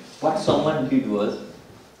simple thing. What someone did was,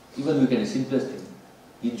 even we can simplest thing.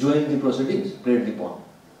 He joined the proceedings, played the pawn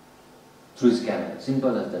through his camera.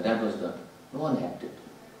 Simple as that. That was done. No one hacked it.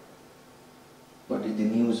 But in the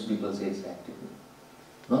news, people say it's hacked.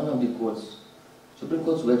 None of the courts. Supreme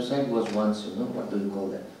Court's website was once, what do you call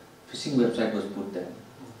that? Phishing website was put there.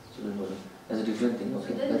 Supreme Court. That's a different thing. Okay,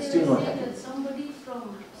 So then that's they still were not saying happening. that somebody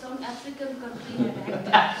from some African country had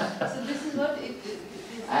hacked it. So this is what it is.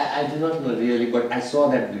 I do not know really, but I saw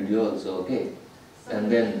that video also, okay?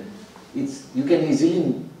 And then you can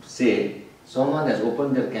easily say someone has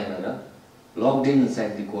opened their camera, logged in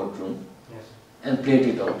inside the courtroom, Yes. and played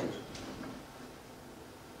it out there.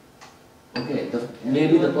 Okay,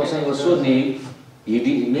 maybe the person was so naive,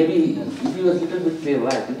 maybe if he was a little bit clever,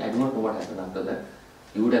 I do not know what happened after that.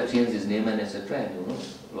 He would have changed his name and etc. and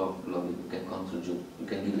log in. You can come through Zoom. You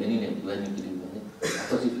can give any name when you give your name. Of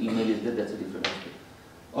course, if email is there, that's a different aspect.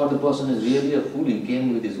 Or the person is really a fool, he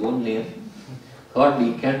came with his own name, thought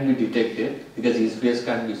he can't be detected because his face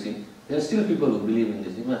can't be seen. There are still people who believe in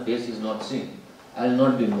this. If my face is not seen, I will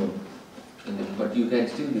not be known. But you can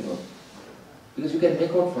still be known. Because you can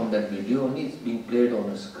make out from that video, only it's being played on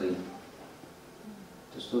a screen.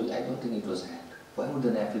 So I don't think it was hacked. Why would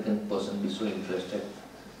an African person be so interested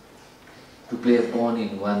to play a pawn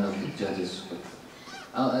in one of the judges?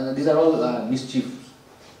 These are all mischief.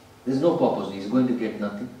 There is no purpose. He is going to get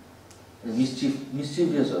nothing.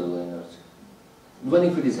 Mischievous or even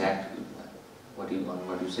if it is hacked, what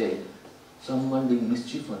you say, someone doing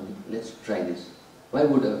mischief only. Let's try this. Why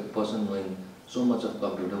would a person knowing so much of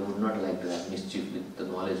computer would not like to have mischief with the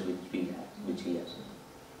knowledge which he has?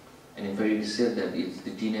 And in fact, it is said that it's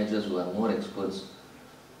the teenagers who are more experts,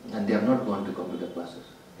 and they have not gone to computer classes.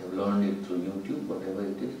 They have learned it through YouTube, whatever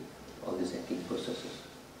it is, all these hacking processes.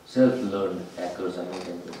 Self-learned hackers are not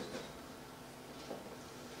embraced.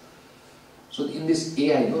 So in this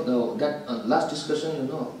AI, that last discussion,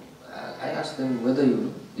 I asked them whether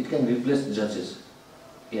it can replace judges.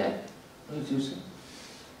 AI. What do you say?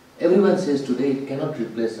 Everyone says today it cannot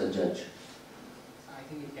replace a judge. I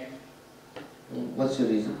think it can. What's your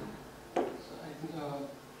reason? So I think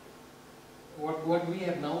what we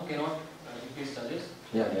have now cannot replace judges.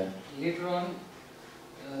 Yeah. Later on,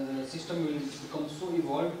 the system will become so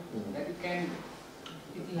evolved that it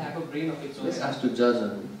will have a brain of its own. Let's ask the judge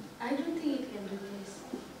only. I don't think it can replace.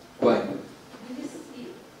 Why? Because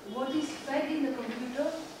what is fed in the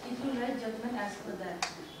computer, it will write judgment as per that.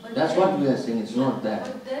 But That's then, what we are saying, it's not that.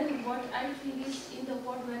 But then what I feel is in the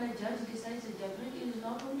court when a judge decides a judgment, it is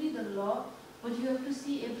not only the law, but you have to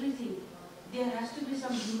see everything. There has to be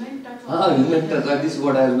some human touch. Human touch. This is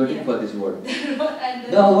what I was waiting for, this word.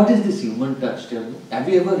 Now, what is this human touch? Tell me. Have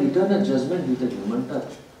you ever written a judgment with a human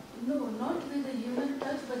touch? No, not with a human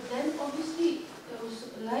touch, but then obviously,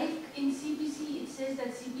 like in CPC, it says that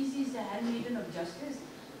CPC is the handmaiden of justice.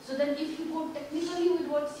 So then if you go technically with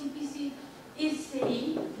what CPC is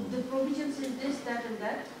saying, the provision says this, that and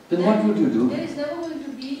that. Then what would you do? There is never going to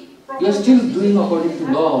be proper You are still justice. doing according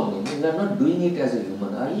to law only. You are not doing it as a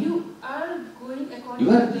human, are you? You are going according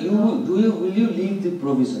to the law. Will you leave the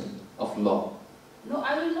provision of law? No,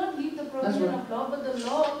 I will not leave the provision of law, but the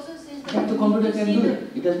law also says that But the you computer need to can see do the-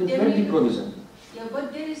 it. It has been there fed the will- provision. Yeah,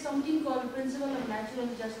 but there is something called principle of natural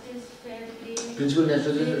justice, fair play. Principle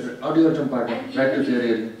natural audio part, And right to even fair if-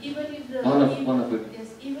 hearing. Even if the One of it. Yes,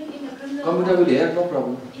 even in a criminal Computer will hear, no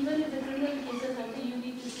problem. even if the criminal cases also you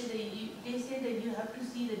need to say they say that you have to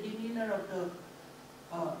see the demeanor of the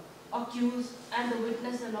accused and the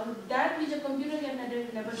witness and all that which a computer can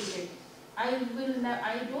never detect. I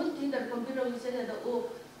don't think that computer will say that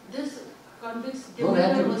this convict's No,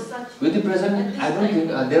 demeanor was such. with the at present, this I don't time.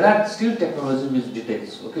 think, there are still technology which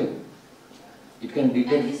detects, okay? It can And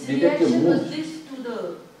detect his your reaction was moves. this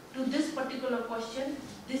to this particular question.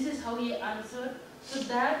 This is how he answered. So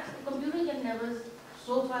that computer can never.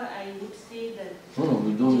 So far, I would say that.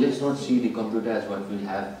 No, let's not see the computer as what we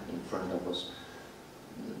have in front of us.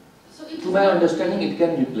 So it To is my not- understanding, it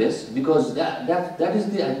can replace, because that is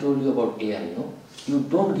the, I told you about AI, You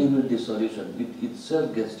don't give it the solution, it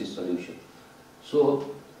itself gets the solution.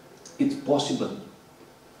 So, it's possible.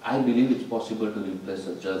 I believe it's possible to replace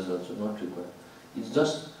a judge also, not required. It's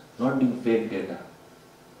just not being fed data.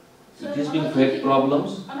 So It is being another fed thing-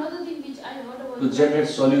 problems Another thing which I heard about to generate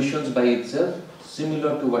solutions by itself,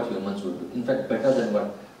 similar to what humans would do. In fact,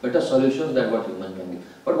 better solutions than what human can give.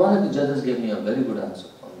 But one of the judges gave me a very good answer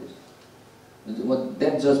on this.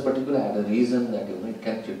 That judge particularly had a reason that it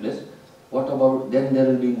can't replace. What about then there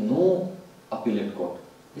will be no appellate court?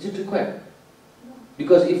 Is it required?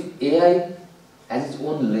 Because if AI has its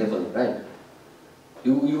own level, right?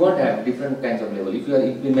 You want to have different kinds of level. If you are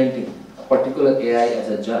implementing a particular AI as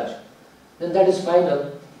a judge, then that is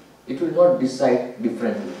final. It will not decide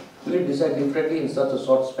differently. Will it decide differently in such a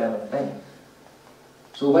short span of time?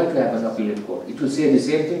 So why to have an appellate court? It will say the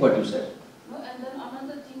same thing what you said. No, and then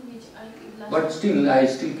another thing which But still, I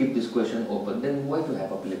still keep this question open. Then why to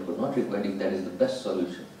have appellate court? Not required if that is the best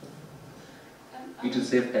solution. It will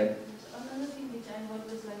save time. Another thing which I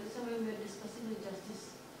always like, so when we were discussing with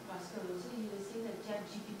Justice Bhaskar also, he was saying that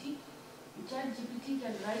ChatGPT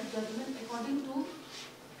can write judgment according to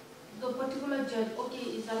the particular judge. Okay,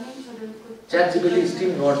 is Zamin Chodron could... ChatGPT is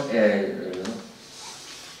still not a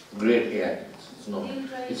great AI.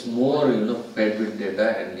 It's more fed with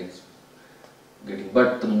data and it's getting.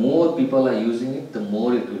 But the more people are using it, the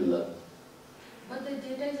more it will learn. But the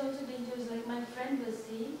data is also dangerous. Like my friend was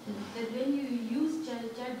saying that when you use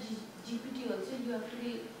ChatGPT also, you have to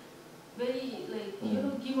be very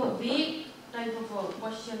give a vague type of a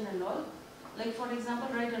question and all. Like for example,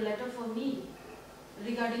 write a letter for me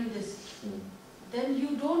regarding this. Then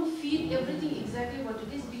you don't feel everything exactly what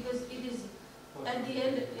it is because it is at the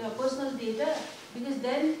end personal data. Because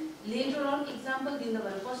then later on, example,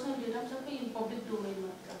 personal data in public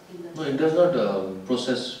domain. No, it does not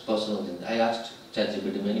process personal things. I asked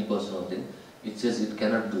ChatGPT many personal things. It says it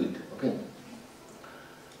cannot do it. Okay.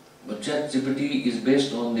 But ChatGPT is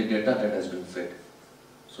based on the data that has been fed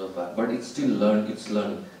so far. But it's still learning. It's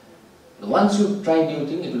learning. Once you try new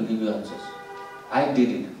thing, it will give you answers. I did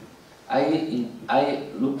it. I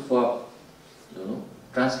looked for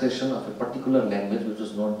translation of a particular language which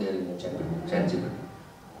was not there in the ChatGPT.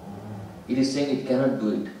 It is saying it cannot do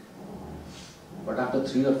it. But after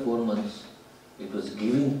 3 or 4 months, it was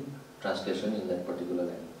giving translation in that particular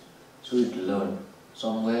language. So it learned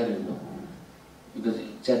somewhere, because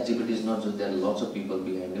ChatGPT is not just there, are lots of people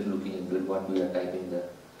behind it looking into it, what we are typing there.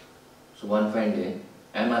 So one fine day,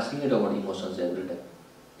 I am asking it about emotions every time.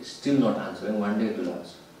 It's still not answering. One day it will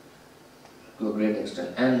answer to a great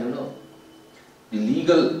extent. And the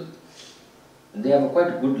legal, they have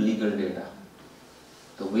quite good legal data.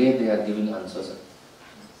 The way they are giving answers,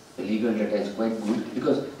 the legal data is quite good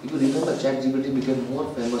because if you remember, ChatGPT became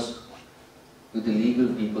more famous with the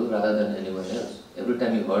legal people rather than anyone else. Every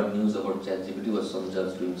time you heard news about ChatGPT was some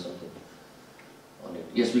judge doing something on it.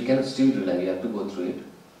 Yes, we can still rely, we have to go through it,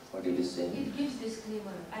 what it is saying. It gives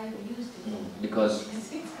disclaimer, I have used it. Because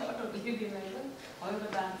It's not totally reliable, however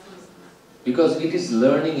the answer is. Because it is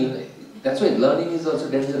learning, that's why learning is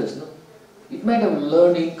also dangerous, no? It might have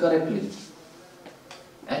learned incorrectly.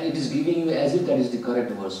 And it is giving you as if that is the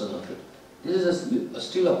correct version of it. This is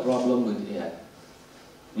still a problem with AI.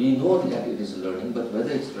 We know that it is learning, but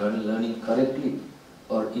whether it's learning correctly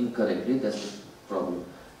or incorrectly, that's the problem.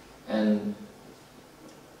 And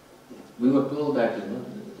we were told that,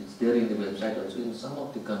 it's there in the website also, in some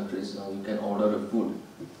of the countries now you can order a food.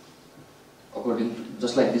 According to,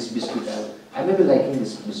 just like this biscuit, I may be liking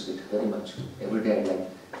this biscuit very much. Every day I like.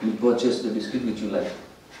 You purchase the biscuit which you like,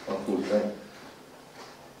 or food, right?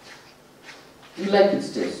 You like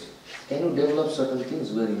its taste. Can you develop certain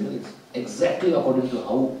things where it's exactly according to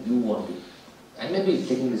how you want it? I may be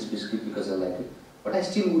taking this biscuit because I like it, but I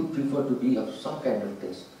still would prefer to be of some kind of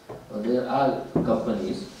taste. There are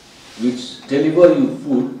companies which deliver you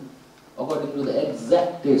food according to the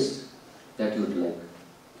exact taste that you would like.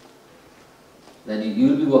 Then you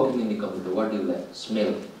will be working in the computer. What do you like?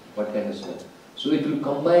 Smell. What kind of smell? So it will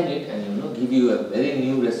combine it and give you a very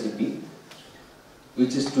new recipe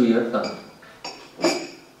which is to your tongue.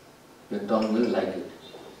 Your tongue will like it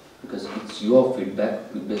because it's your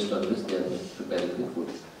feedback based on which they are preparing the food.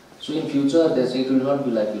 So in future, they say it will not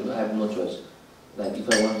be like I have no choice. Like if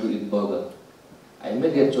I want to eat burger, I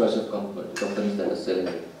may get choice of companies that are selling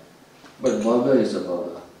it, but burger is a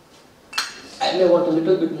burger. I may want a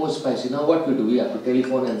little bit more spicy. Now what we do? We have to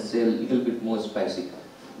telephone and say a little bit more spicy.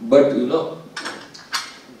 But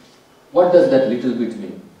what does that little bit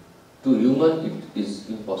mean? To human, it is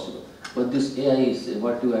impossible. But this AI is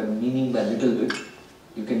what you are meaning by little bit.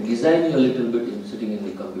 You can design a little bit in sitting in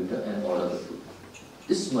the computer and order the food.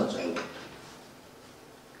 This much I want.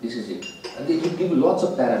 This is it. And it will give you lots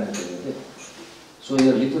of parameters. Okay? So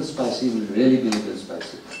your little spicy will really be little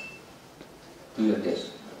spicy to your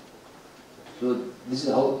taste. So this is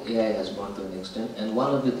how AI has gone to an extent. And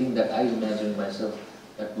one of the things that I imagine myself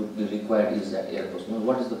that would be required is at airports. Now,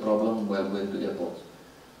 what is the problem while going to airports?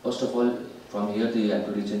 First of all, from here to you have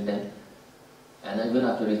to reach in time. And even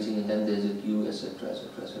after reaching in time, there is a queue, etc.,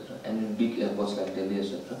 etc., etc. And in big airports like Delhi,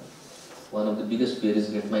 etc., one of the biggest fears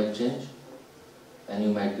is might change, and you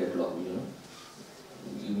might get lost.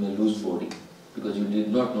 You may lose boarding. because you did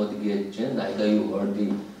not know the gauge change, neither you heard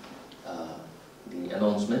the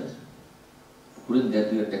announcement. Couldn't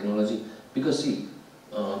that be a technology? Because see,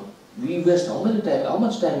 we waste how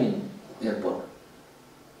much time in airport?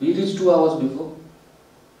 We reach 2 hours before,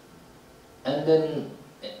 and then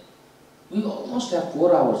we almost have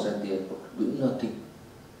 4 hours at the airport doing nothing.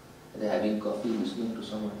 They're having coffee, listening to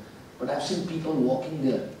someone. But I've seen people walking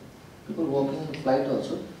there. People walking in flight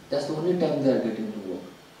also. That's the only time they are getting to walk.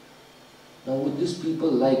 Now would these people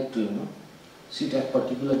like to, sit at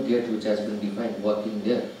particular gate which has been defined, walking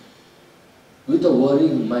there, with a worry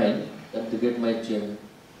in mind that the gate might change?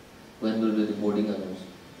 When will be the boarding announced?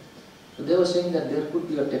 So they were saying that there could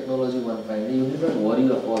be a technology one fine day. You need not worry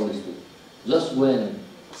of all these things. Just go and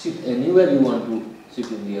sit anywhere you want to sit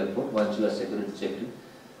in the airport once you are security checked in.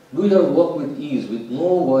 Do your work with ease, with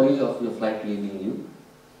no worry of your flight leaving you.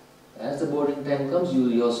 As the boarding time comes, you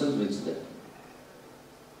yourself reach there.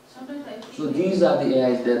 Sometimes I So feel these are the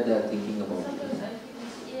AIs that they are thinking about. sometimes I feel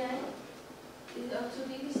this AI is also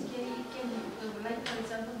very scary. It can, like for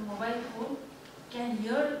example, mobile phone can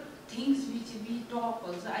hear things which we talk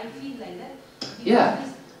also. I feel like that. Because Yeah.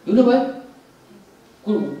 this- You know why?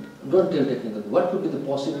 Don't tell technical. What could be the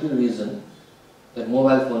possible reason that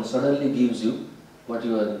mobile phone suddenly gives you what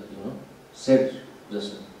you are, said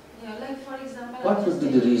just now? Yeah, like for example, What I could just be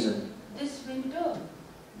tell the you, reason? this winter,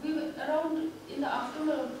 we were around in the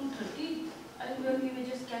afternoon of 2:30, and when we were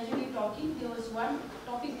just casually talking, there was one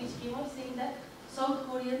topic which came up saying that South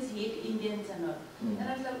Koreans hate Indians and all. And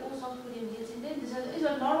I was like, oh, South Korean hates Indians. This is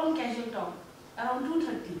a normal casual talk, around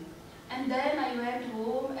 2:30. And then I went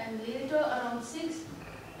home, and later around 6,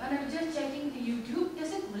 when I was just checking the YouTube, they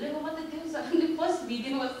said, suddenly first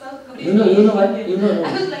video was South Korean. You know why? You know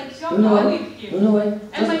I was like shocked You know how why? it came. You know why?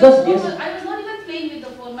 And my Just phone guess. was, I was not even playing with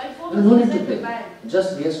the phone. My phone No was need to inside the play. bag.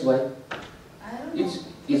 Just guess why. I don't know.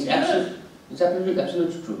 It's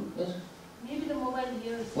absolutely true. Yes. Maybe the mobile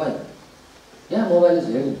hears. Why? Yeah, mobile is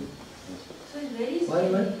hearing. So it's very Why,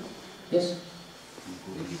 scary. why? Yes.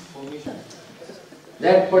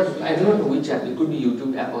 That person, I don't know which app. It could be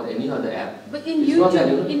YouTube app or any other app. But in It's not that,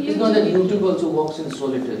 YouTube, it's not that YouTube also works in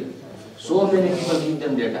solitary. So many people give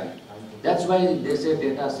them data. That's why they say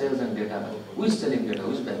data sells and data buys. Who is selling data?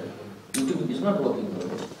 Who is buying? YouTube is not working.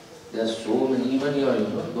 There are so many, even your,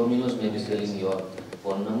 Domino's may be selling your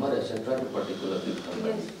phone number, etc. to particular people.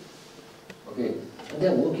 Yes. Okay, and they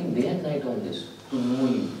are working day and night on this to know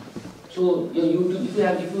you. So your YouTube, if you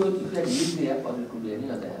had used the app, or it could be any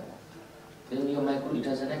other app, then your it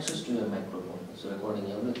has an access to your microphone. It's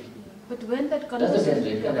recording everything. But when that That's the danger.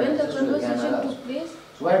 It can have when the access to your conversation camera. took place,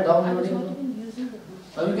 So while I was downloading, not even using the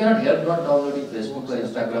now you cannot help not downloading Facebook or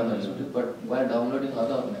Instagram or YouTube, but while downloading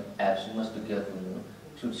other apps, you must be careful. You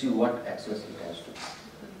should see what access it has to.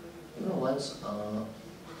 Once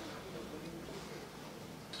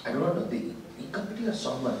I don't know, the company or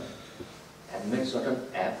someone had made certain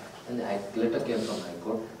app, and the letter came from High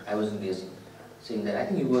Court. I was in DSC, saying that, I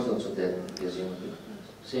think he was also there in DSC,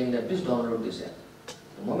 saying that please download this app.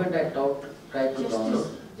 The moment I tried to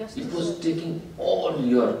download, it was taking all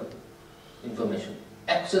your information,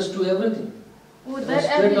 access to everything. Oh, And that I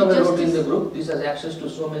app straight away is wrote in the justice. group, this has access to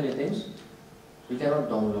so many things, we cannot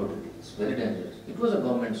download it. It's very dangerous. It was a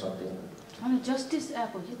government something. Justice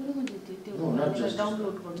app. No, not justice.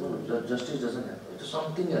 Download. No, justice doesn't have. It is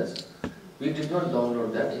something else. We did not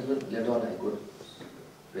download that. Even later on, I could.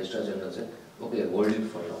 Registrar General said, okay, hold it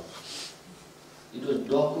for now. It was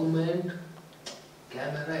document,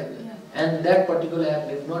 camera, and that particular app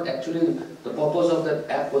did not actually. The purpose of that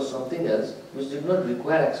app was something else, which did not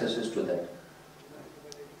require accesses to that.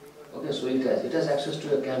 Okay, so it has access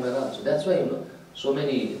to a camera. So that's why so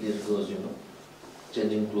many those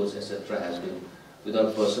changing clothes, etc. has been,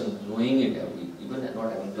 without person knowing it, even not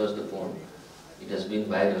having touched the phone, it has been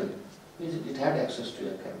viral. It had access to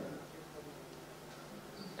your camera.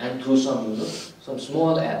 And through some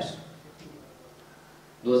small apps,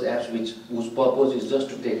 those apps whose purpose is just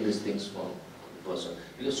to take these things from the person.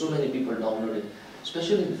 Because so many people download it,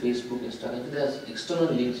 especially in Facebook, Instagram, there's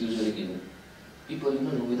external links usually given. People,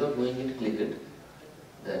 without going in, click it,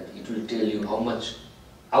 that it will tell you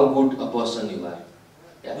how good a person you are.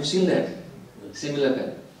 Have you seen that? Similar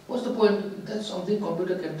kind. What's the point? That's something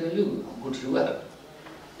computer can tell you how good you are.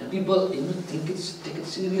 And people take it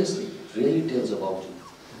seriously. It really tells about you.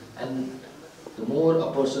 And the more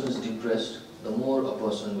a person is depressed, the more a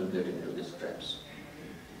person will get into these traps.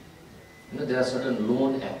 There are certain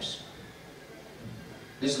loan apps.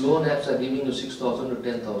 These loan apps are giving you 6,000 to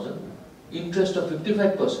 10,000, interest of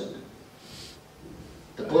 55%.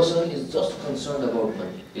 The person is just concerned about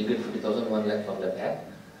money. He'll get 50,000, 1 lakh from that app.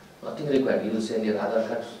 Nothing required. You will send your Aadhaar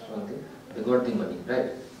card, something. They got the money,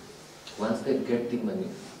 right? Once they get the money,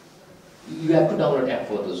 you have to download app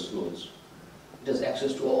for those loans. It has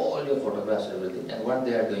access to all your photographs and everything. And what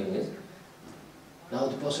they are doing is, now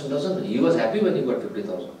the person doesn't. He was happy when he got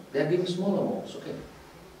 50,000. They are giving small amounts, okay?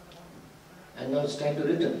 And now it's time to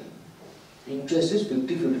return. The interest is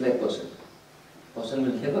 50-55%. Person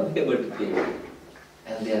will never be able to pay it.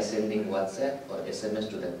 And they are sending WhatsApp or SMS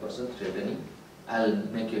to that person threatening, I'll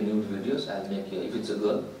make your nude videos, I'll make your, if it's a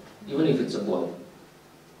girl, even if it's a boy,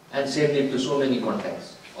 and send it to so many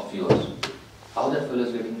contacts of yours. How that fellow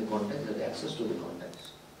is getting the contacts? They have access to the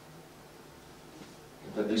contacts.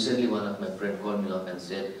 In fact, recently one of my friends called me up and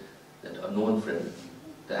said that a known friend,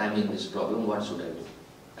 that I'm in this problem, what should I do?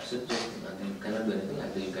 I said, you cannot do anything,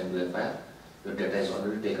 either you can do FIR, your data is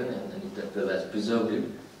already taken, and if that fellow has preserved it,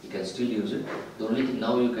 you can still use it. The only thing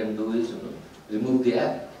now you can do is, remove the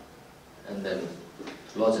app and then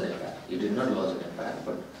lodge an FIR. He did not lodge an FIR,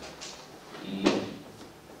 but he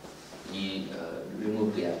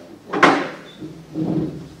removed the app.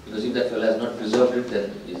 Because if that fellow has not preserved it,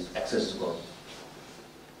 then his access is gone.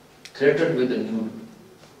 Threatened with a nude,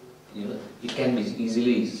 it can be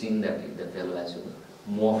easily seen that if that fellow has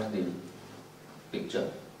morphed the picture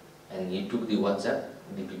and he took the WhatsApp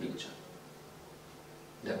DP picture.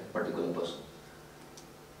 That particular person.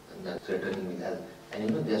 And that threatening with help.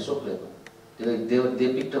 And they are so clever.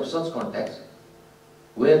 They picked up such contacts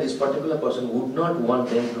where this particular person would not want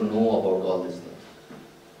them to know about all these things.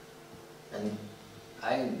 And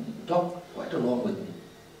I talked quite along with me.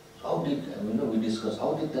 How did, we discussed,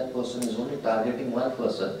 how did that person is only targeting one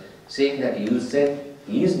person, saying that he will send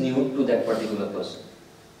his nude to that particular person.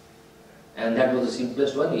 And that was the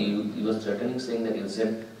simplest one. He was threatening, saying that he will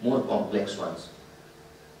send more complex ones.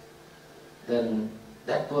 Then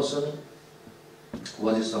that person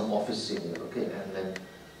was some office senior, okay, and then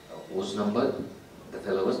whose number the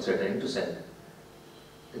fellow was threatening to send.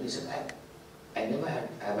 Then he said, I never had,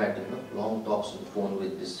 I've had long talks on the phone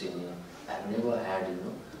with this senior. I've never had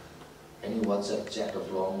any WhatsApp chat of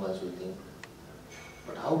long ones with him.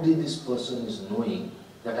 But how did this person is knowing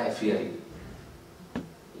that I fear him?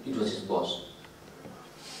 It was his boss.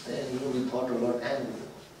 Then we thought a lot, and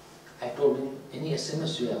I told him, any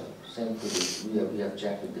SMS you have sent to this, we have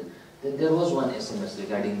chat with them. Then there was one SMS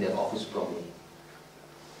regarding their office problem.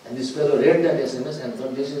 And this fellow read that SMS and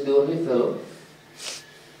thought, this is the only fellow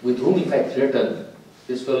with whom if I threaten,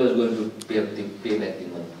 this fellow is going to pay back the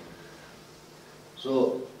money.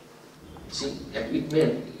 So, see, it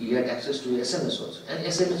meant he had access to SMS also. And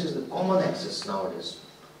SMS is the common access nowadays.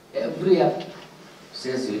 Every app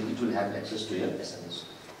says it will have access to your SMS.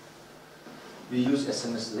 We use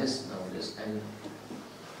SMS less nowadays, and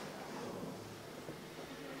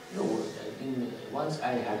once I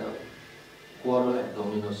had a quarrel at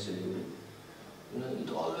Domino's Siliguri. It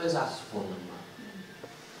always asks phone number.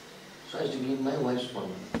 So I used to give my wife's phone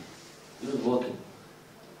number. It was working.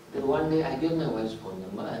 Then one day I gave my wife's phone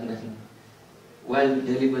number, and then while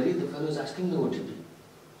delivery, the fellow was asking me OTP.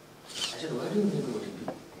 I said, why do you need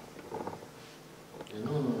OTP?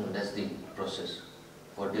 No, that's the process.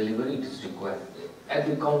 For delivery, it is required. At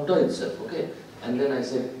the counter itself, okay? And then I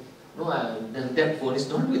said, no, then that phone is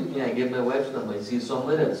not with me. I gave my wife's number. She's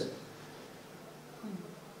somewhere else.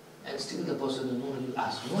 And still the person, you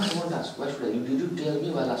ask. No, I won't ask. Why should I? Did you tell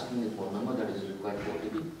me while asking the phone number that is required for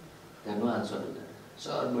OTP? There no answer to that.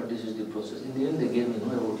 Sir, but this is the process. In the end, they gave me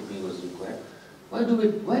no OTP was required. Why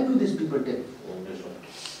do these people take this one?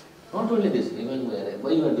 Not only this, even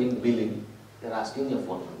why you are doing billing, they are asking your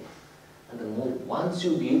phone number. And then once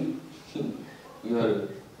you give your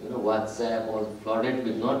WhatsApp or flooded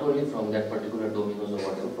with not only from that particular Domino's or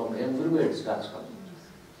whatever, from everywhere it starts coming.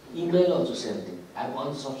 Email also same thing. I have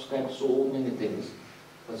unsubscribed so many things,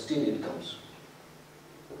 but still it comes.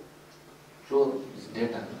 So it's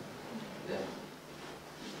data. They are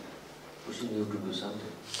pushing you to do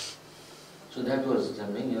something. So that was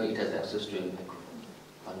something, it has access to your microphone,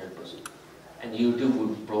 100%. And YouTube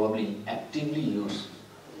would probably actively use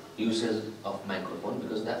usage of microphone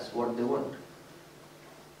because that's what they want.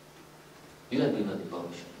 You have given the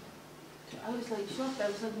permission. I was like shocked. I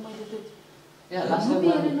was like, yeah, last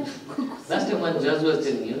time one judge was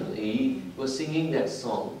telling, he was singing that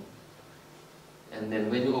song, and then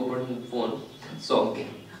when you opened the phone, that song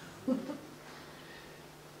came.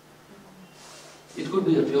 It could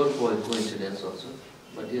be a pure coincidence also,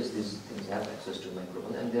 but yes, these things have access to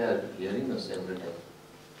microphone, and they are hearing us every time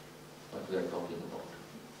what we are talking about.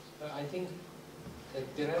 I think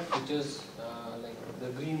there are features like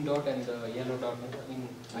the green dot and the yellow dot in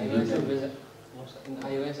iOS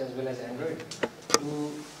as well as Android.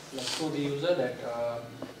 to like show the user that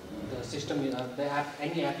the system is the app,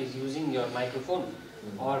 any app is using your microphone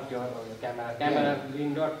or your camera. Camera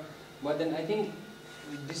green dot. But then I think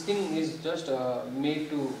this thing is just made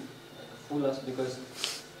to fool us, because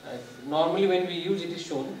normally when we use it is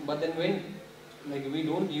shown, but then when like we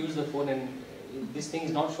don't use the phone and this thing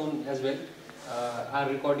is not shown as well, our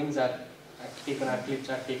recordings are taken, our clips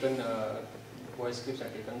are taken, voice clips are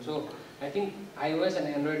taken. So I think iOS and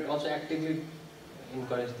Android also actively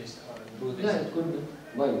encourage this or do this. Yeah, it could be.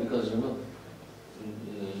 Why? Because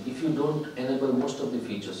if you don't enable most of the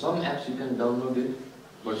features, some apps you can download it,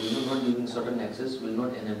 but not giving certain access will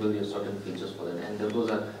not enable your certain features for that, and those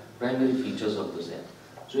are primary features of this app.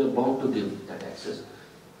 So you are bound to give that access.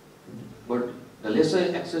 But the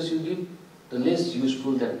lesser access you give, the less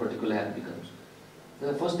useful that particular app becomes.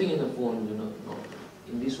 The first thing in the phone,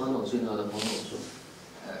 in this one also, in other phone also,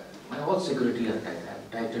 my whole security I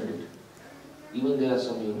have tightened it. Even there are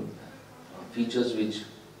some features which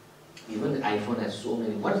even the iPhone has so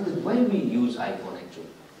many. Why we use iPhone actually?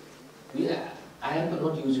 I am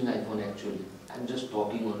not using iPhone actually. I'm just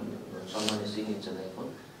talking on someone is saying it's an iPhone.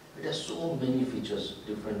 It has so many features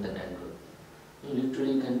different than Android. You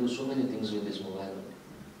literally can do so many things with this mobile,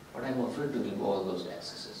 but I'm afraid to give all those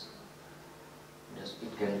accesses.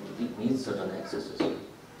 It needs certain accesses.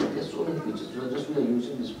 It has so many features. We are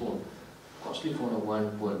using this phone, costly phone of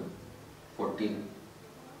 1.14,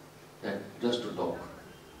 that just to talk.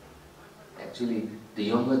 Actually, the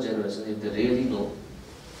younger generation, if they really know,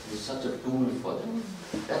 it's such a tool for them.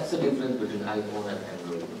 That's the difference between iPhone and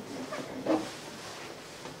Android.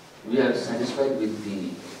 We are satisfied with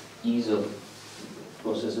the ease of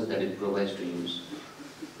processor that it provides to use.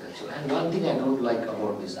 That's all. And one thing I don't like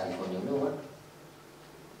about this iPhone, you know what?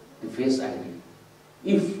 The Face ID.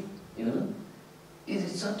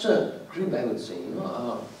 It's such a creep, I would say.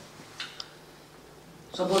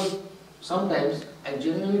 Suppose sometimes I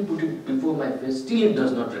genuinely put it before my face, still it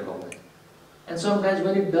does not recognize. And sometimes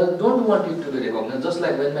when it don't want it to be recognized, just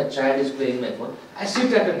like when my child is playing my phone, I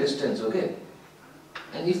sit at a distance, okay?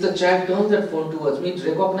 And if the child turns that phone towards me, it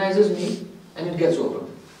recognizes me and it gets open.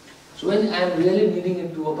 So when I am really needing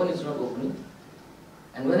it to open, it's not opening.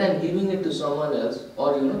 And when I am giving it to someone else,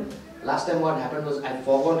 or last time what happened was I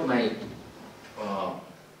forgot my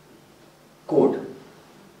code.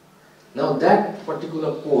 Now that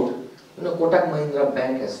particular code, Kotak Mahindra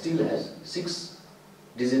Bank still has 6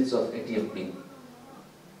 digits of ATM pin.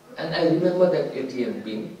 And I remember that ATM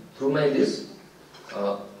pin through my this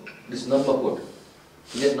number code.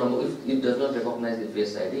 That number, if it does not recognize the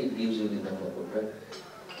Face ID, it gives you the number code, right?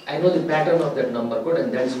 I know the pattern of that number code,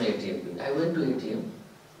 and that is my ATM pin. I went to ATM,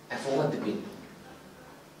 I forgot the pin.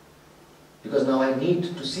 Because now I need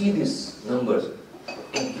to see these numbers.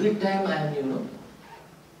 Every time I am,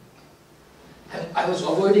 I was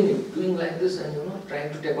avoiding it, doing like this and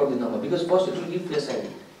trying to take out the number. Because first it will give Face ID.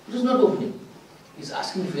 It is not opening. It's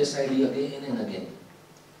asking Face ID again and again.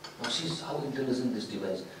 Now see how intelligent this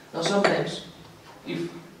device is. Now sometimes,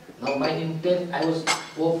 now my intent, I was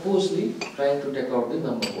purposely trying to take out the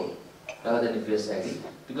number code rather than the Face ID.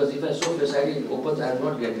 Because if I show Face ID, it opens, I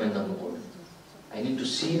will not get my number code. I need to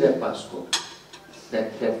see that passcode,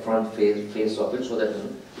 that front face of it, so that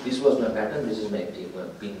this was my pattern, this is my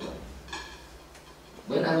pin code.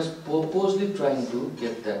 When I was purposely trying to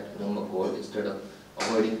get that number code instead of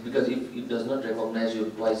avoiding, because if it does not recognize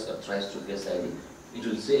you twice or thrice to Face ID, it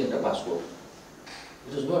will say enter passcode.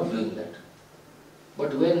 It was not doing that.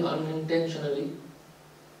 But when unintentionally,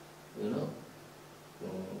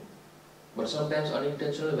 but sometimes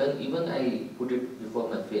unintentionally, when even I put it before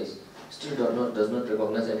my face, still does not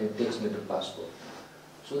recognize, and it takes me to passcode.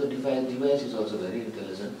 So the device is also very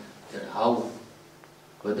intelligent, that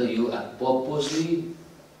whether you are purposely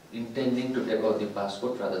intending to take out the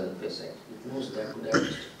passcode rather than Face ID. It knows that good at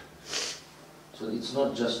it. So it's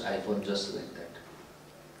not just iPhone just like that.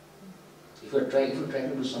 If you try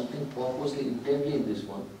to do something purposely, intently in this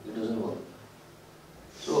one, it doesn't work.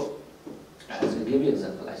 So, as I gave you an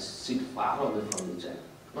example, I sit far away from the child.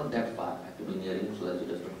 Not that far, I have to be near him so that he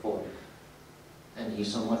does not fall. And he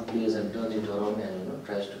somewhat plays and turns it around and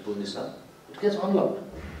tries to pull this up. It gets unlocked.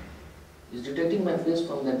 It's detecting my face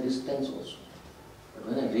from that distance also. But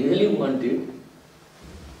when I really want it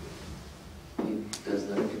does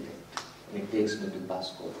not detect. And it takes me to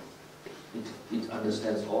passcode. It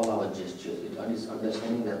understands all our gestures. It is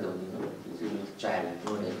understanding that it's a child,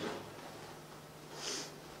 no danger.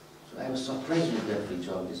 So I was surprised with that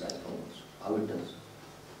feature of this iPhone also, how it does.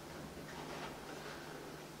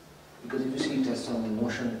 Because if you see, it has some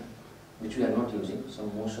motion which we are not using.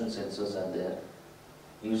 Some motion sensors are there,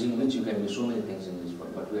 using which you can do so many things in this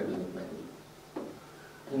one, but we are doing it manually.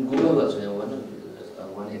 In Google also,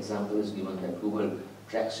 one example is given that Google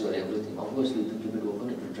tracks your everything. Obviously, if you keep it open,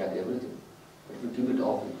 it will track everything. But if you keep it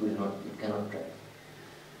off, it will not. It cannot track.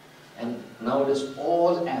 And nowadays,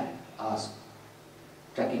 all apps ask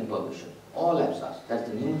tracking permission. All apps ask. That's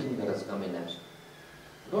the new thing that has come in apps.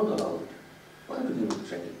 Don't allow it. Why do you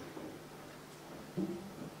tracking?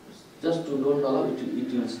 Just to don't allow it,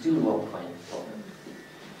 it will still work fine.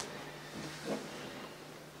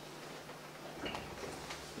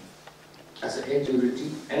 As a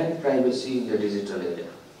security and privacy in the digital area.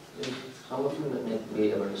 Some of you may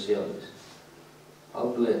be able to say on this.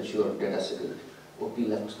 How to ensure data security? OP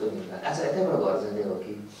labs coming back. As I never got any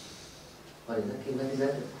okay. What is that? What is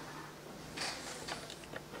that?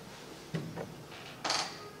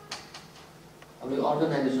 The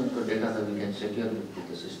organization for data that we can secure with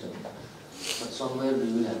the system. But somewhere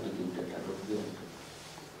we will have to give data, don't we have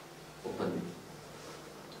to open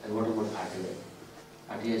it. And what about RTI?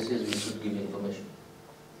 RTI says we should give information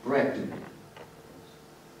proactively.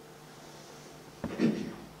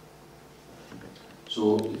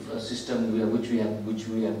 So if a system which we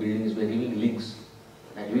are building is we are giving links,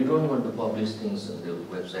 and we don't want to publish things on the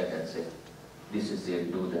website and say this is there,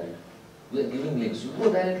 do that. We are giving links. You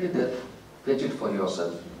go directly there, fetch it for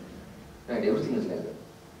yourself. Right? Everything is like that.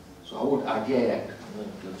 So how would RTI act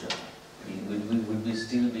in future? Would we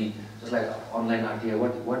still be just like online RTI?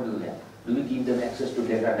 What do we have? Do we give them access to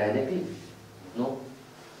data directly? No.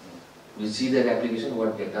 We see their application,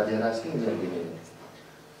 what data they are asking, they are giving it.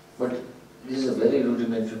 But this is a very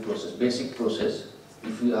rudimentary process, basic process.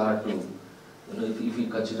 If we are to, if we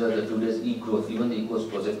consider the today's e-growth, even the e-growth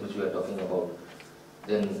project which we are talking about,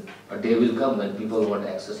 then a day will come when people want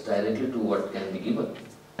access directly to what can be given.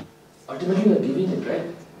 Ultimately, we are giving it, right?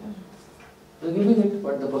 We are giving it,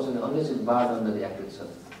 but the person, unless it's barred under the act itself.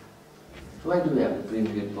 So why do we have to print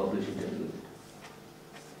it, publish it, and give it?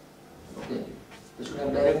 Okay, they should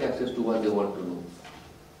have direct access to what they want to do.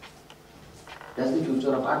 That's the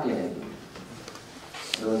future of RTI, I believe.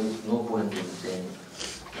 There is no point in saying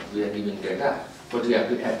we are giving data, but we have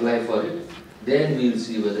to apply for it. Then we'll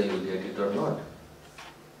see whether you get it or not.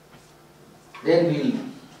 Then we'll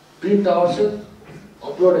print ourselves,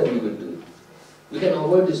 upload and give it to you. We can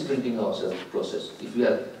avoid this printing ourselves process if we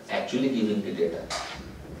are actually giving the data.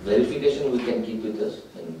 Verification we can keep with us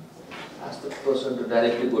and ask the person to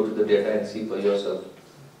directly go to the data and see for yourself.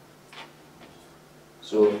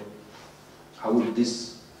 So how would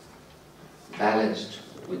this balanced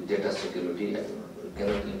with data security? I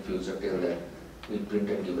cannot in future tell that we print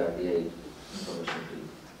and give RTI information to you.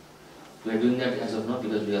 We are doing that as of now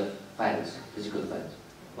because we have files, physical files.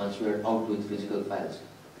 Once we are out with physical files,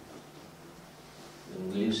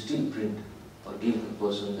 will you still print or give the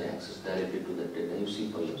person the access directly to the data? You see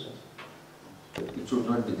for yourself. It should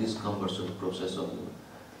not be this cumbersome process of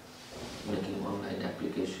making online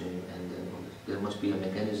application and then there must be a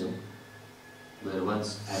mechanism where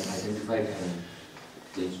once I am identified and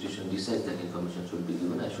the institution decides that information should be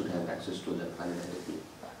given, I should have access to that file directly.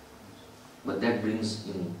 But that brings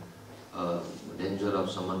in danger of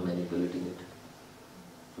someone manipulating it.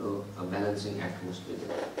 So a balancing act must be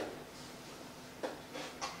there.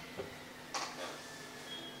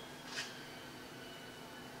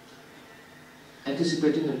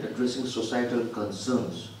 Anticipating and addressing societal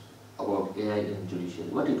concerns about AI in judiciary.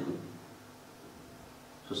 What it could be?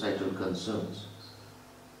 Societal concerns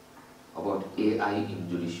about AI in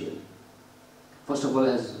judiciary. First of all,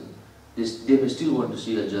 as this, they may still want to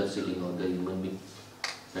see a judge sitting on the human being.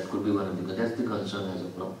 That could be one of the, that's the concern as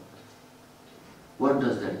of now. What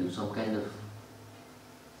does that give? Some kind of,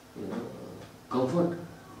 comfort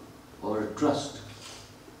or trust.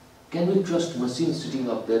 Can we trust machines sitting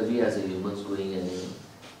up there, we as a humans going and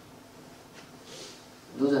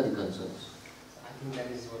Those are the concerns. I think that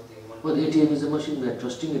is what they want. Well, the ATM is a machine, we are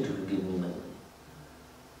trusting it to give me my money.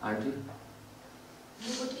 Aren't we? No,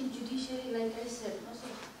 but in judiciary, like I said, also,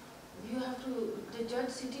 you have to, the judge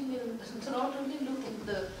sitting will not only look at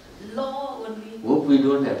the law only. Hope we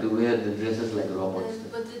don't have to wear the dresses like robots.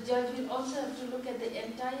 But the judge will also have to look at the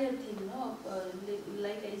entire thing, no?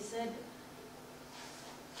 Like I said,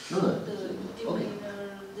 No, the okay.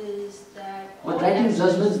 demeanor, this, that. But all writing aspects.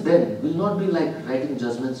 judgments then will not be like writing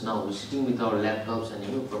judgments now. We're sitting with our laptops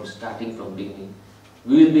and from starting from beginning.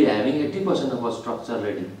 We will be having 80% of our structure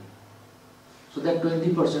ready. So that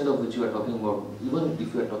 20% of which you are talking about, even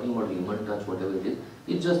if you are talking about human touch, whatever it is,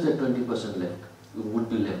 it's just that 20% left. It would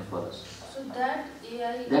be left for us. So that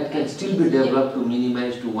AI... That can still be developed to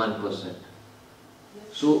minimize to 1%.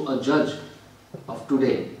 So a judge of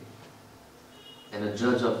today and a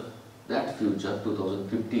judge of that future,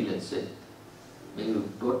 2050 let's say, may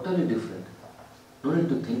look totally different. No need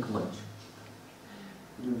to think much.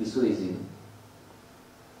 It will be so easy. No?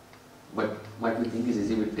 But what we think is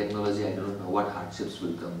easy with technology, I don't know what hardships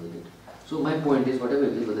will come with it. So my point is, whatever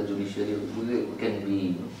it is with the judiciary, we can be,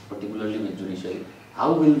 you know, particularly with judiciary,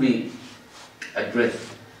 how will we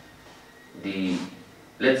address the,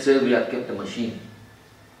 let's say we have kept a machine,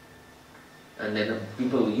 and then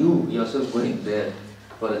people, you yourself going there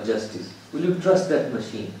for a justice, will you trust that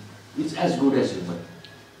machine? It's as good as human.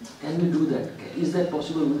 Can we do that? Is that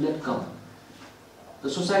possible? Will that come? The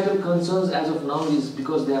societal concerns as of now is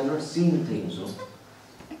because they have not seen things. No?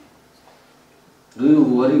 Do you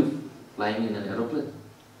worry flying in an aeroplane?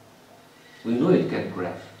 We know it can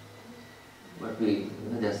crash, but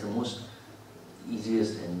that's the most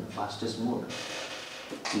easiest and fastest mode.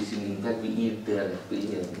 In fact, we eat there,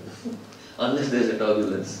 unless there is a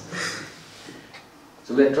turbulence.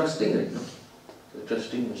 So we are trusting it, no? A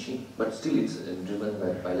trusting machine, but still it's driven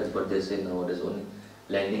by pilot. But they say nowadays only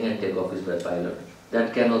landing and takeoff is by pilot.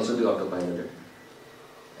 That can also be autopiloted,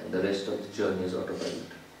 and the rest of the journey is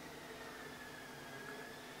autopilot.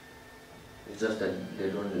 It's just that they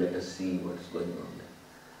don't let us see what's going on there.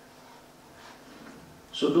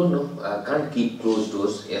 So don't know. I can't keep closed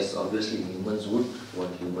doors. Yes, obviously humans would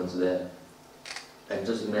want humans there, and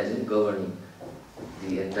just imagine governing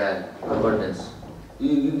the entire governance.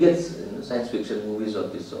 You get science fiction movies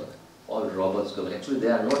of this sort. All robots govern. Actually, they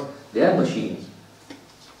are not. They are machines,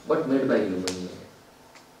 but made by humans.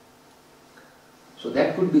 So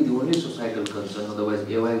that could be the only societal concern. Otherwise,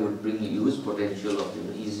 AI would bring huge potential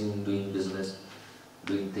of easing, doing business,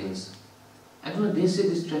 doing things. I don't know. They say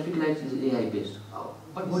this traffic light is AI based.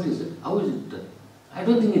 But what is it? How is it done? I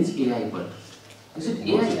don't think it's AI, but is it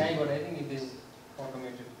AI? It's AI, but I think it is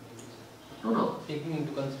automated. No. Taking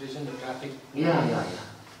into consideration the traffic. Yeah.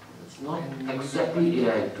 It's not exactly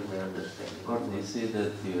AI to my understanding. But they say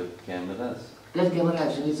that you have cameras There's camera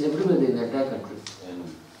action. It's everywhere in the entire country. and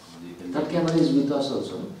they can. That camera is with us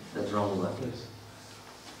also. No? That round one. Yes.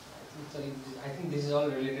 I think this is all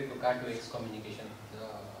related to car-to-X communication.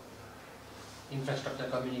 The infrastructure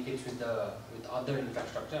communicates with other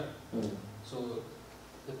infrastructure. So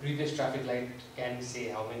the previous traffic light can say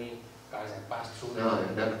how many cars have passed through.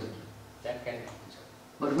 That can happen.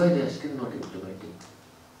 But why they are still not implementing?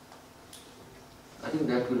 I think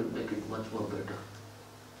that will make it much more better.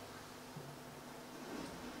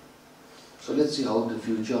 So let's see how the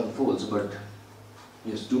future unfolds. But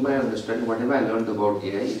yes, to my understanding, whatever I learned about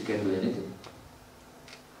AI, it can do anything.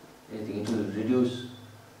 Anything. It will reduce,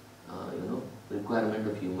 requirement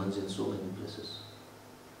of humans in so many places.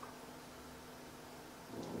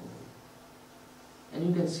 And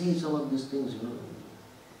you can see some of these things,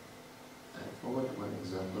 I forgot one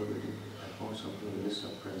example, but I found something really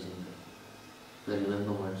surprising. If I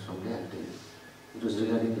remember one from there, I'll tell you. It was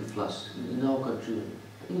regarding the floods. In our country,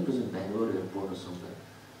 I think it was in Bangalore airport or something.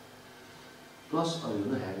 Plus, or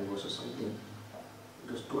Hangos or something.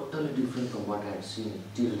 It was totally different from what I had seen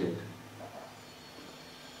till date.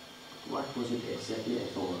 What was it exactly? I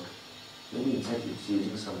forgot. Maybe inside it's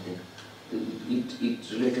using something.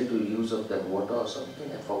 It's related to use of that water or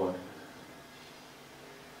something, I forgot.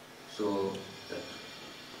 So,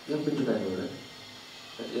 you have been to Bangalore, right?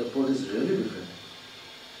 That airport is really different.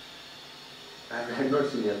 I had not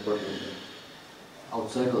seen airport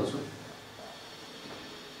outside also.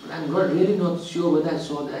 But I'm really not sure whether I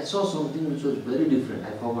saw something which was very different.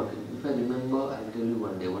 I forgot it. If I remember, I'll tell you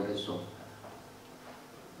one day what I saw.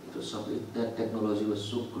 It was something, that technology was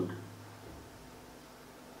so good.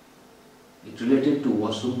 It related to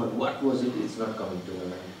washroom, but what was it? It's not coming to my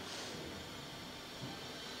mind.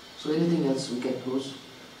 So anything else we can close?